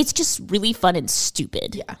fun. It's just really fun and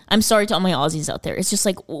stupid. Yeah. I'm sorry to all my Aussies out there. It's just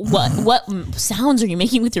like, what sounds are you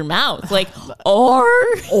making with your mouth? Like, or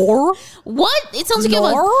what? It sounds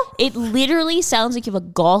like it literally sounds like you have a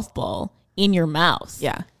golf ball in your mouth.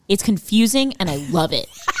 Yeah. It's confusing and I love it.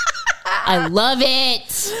 I love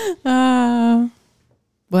it.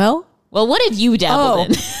 Well, what have you dabbled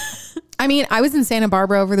in? I mean, I was in Santa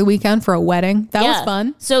Barbara over the weekend for a wedding. That was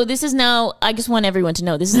fun. So this is now, I just want everyone to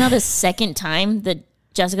know, this is now the second time that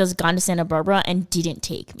Jessica's gone to Santa Barbara and didn't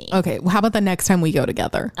take me. Okay, well, how about the next time we go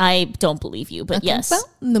together? I don't believe you, but yes. Well,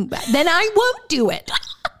 then I won't do it.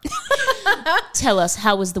 Tell us,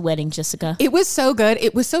 how was the wedding, Jessica? It was so good.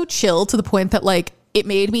 It was so chill to the point that like it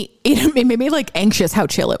made me like anxious how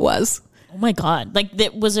chill it was. Oh my God. Like,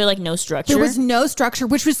 was there like no structure? There was no structure,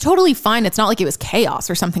 which was totally fine. It's not like it was chaos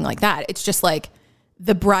or something like that. It's just like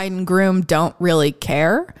the bride and groom don't really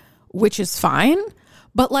care, which is fine.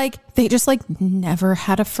 But like, they just like never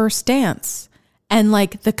had a first dance. And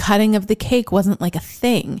like the cutting of the cake wasn't like a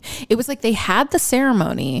thing. It was like they had the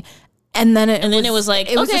ceremony and then it was like,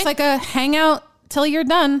 it was just like a hangout till you're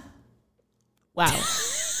done. Wow.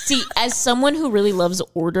 See, as someone who really loves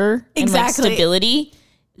order and like stability,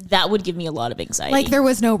 that would give me a lot of anxiety. Like there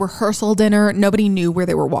was no rehearsal dinner. Nobody knew where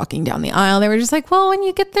they were walking down the aisle. They were just like, well, when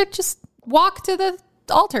you get there, just walk to the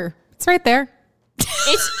altar. It's right there.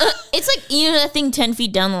 It's like, you know, that thing 10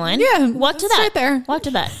 feet down the line. Yeah. Walk to that. Right there. Walk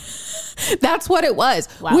to that. That's what it was,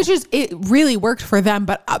 wow. Which is, it really worked for them.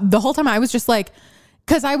 But the whole time I was just like,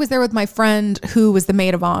 because I was there with my friend who was the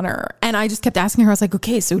maid of honor. And I just kept asking her, I was like,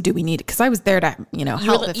 okay, so do we need it? Because I was there to, you know,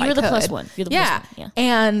 help if I could. You're the plus one. You're the plus one. Yeah.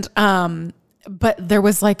 And, but there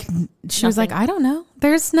was like, she was like, I don't know.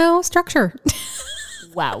 There's no structure.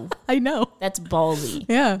 Wow. I know. That's ballsy.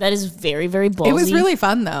 Yeah. That is very, very ballsy. It was really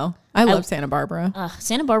fun though. I love Santa Barbara.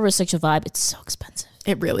 Santa Barbara is such a vibe. It's so expensive.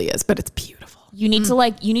 It really is, but it's beautiful. You need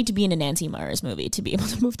to you need to be in a Nancy Meyers movie to be able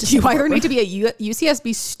to move to Santa Barbara. You either need to be a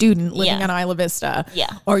UCSB student living Yeah. on Isla Vista,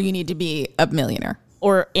 Yeah. or you need to be a millionaire.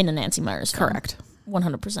 Or in a Nancy Meyers film. Correct.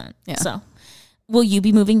 100%. Yeah. So, will you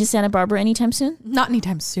be moving to Santa Barbara anytime soon? Not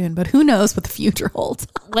anytime soon, but who knows what the future holds.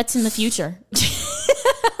 What's in the future?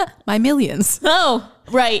 My millions. Oh,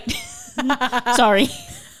 right. Sorry.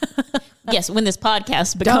 Yes, when this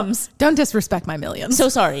podcast becomes... Don't disrespect my millions. So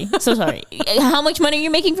sorry. So sorry. How much money are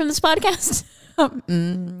you making from this podcast?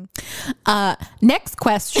 Next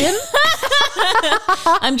question.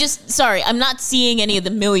 I'm just sorry. I'm not seeing any of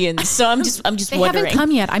the millions, so I'm just They wondering. haven't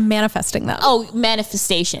come yet. I'm manifesting them. Oh,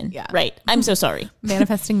 manifestation. Yeah. Right. I'm so sorry.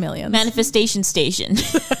 Manifesting millions. Manifestation station.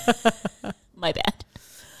 My bad.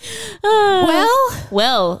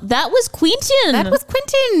 Well, that was Quentin. That was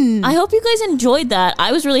Quentin. I hope you guys enjoyed that.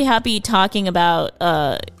 I was really happy talking about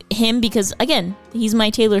him because, again, he's my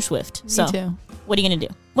Taylor Swift. So, too. what are you gonna do?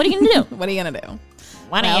 What are you gonna do? What are you going to do?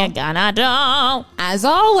 What are you gonna do? As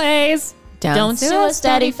always, Don't sue us,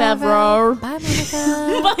 Daddy Favreau. Bye,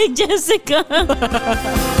 Monica. Bye,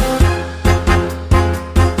 Jessica.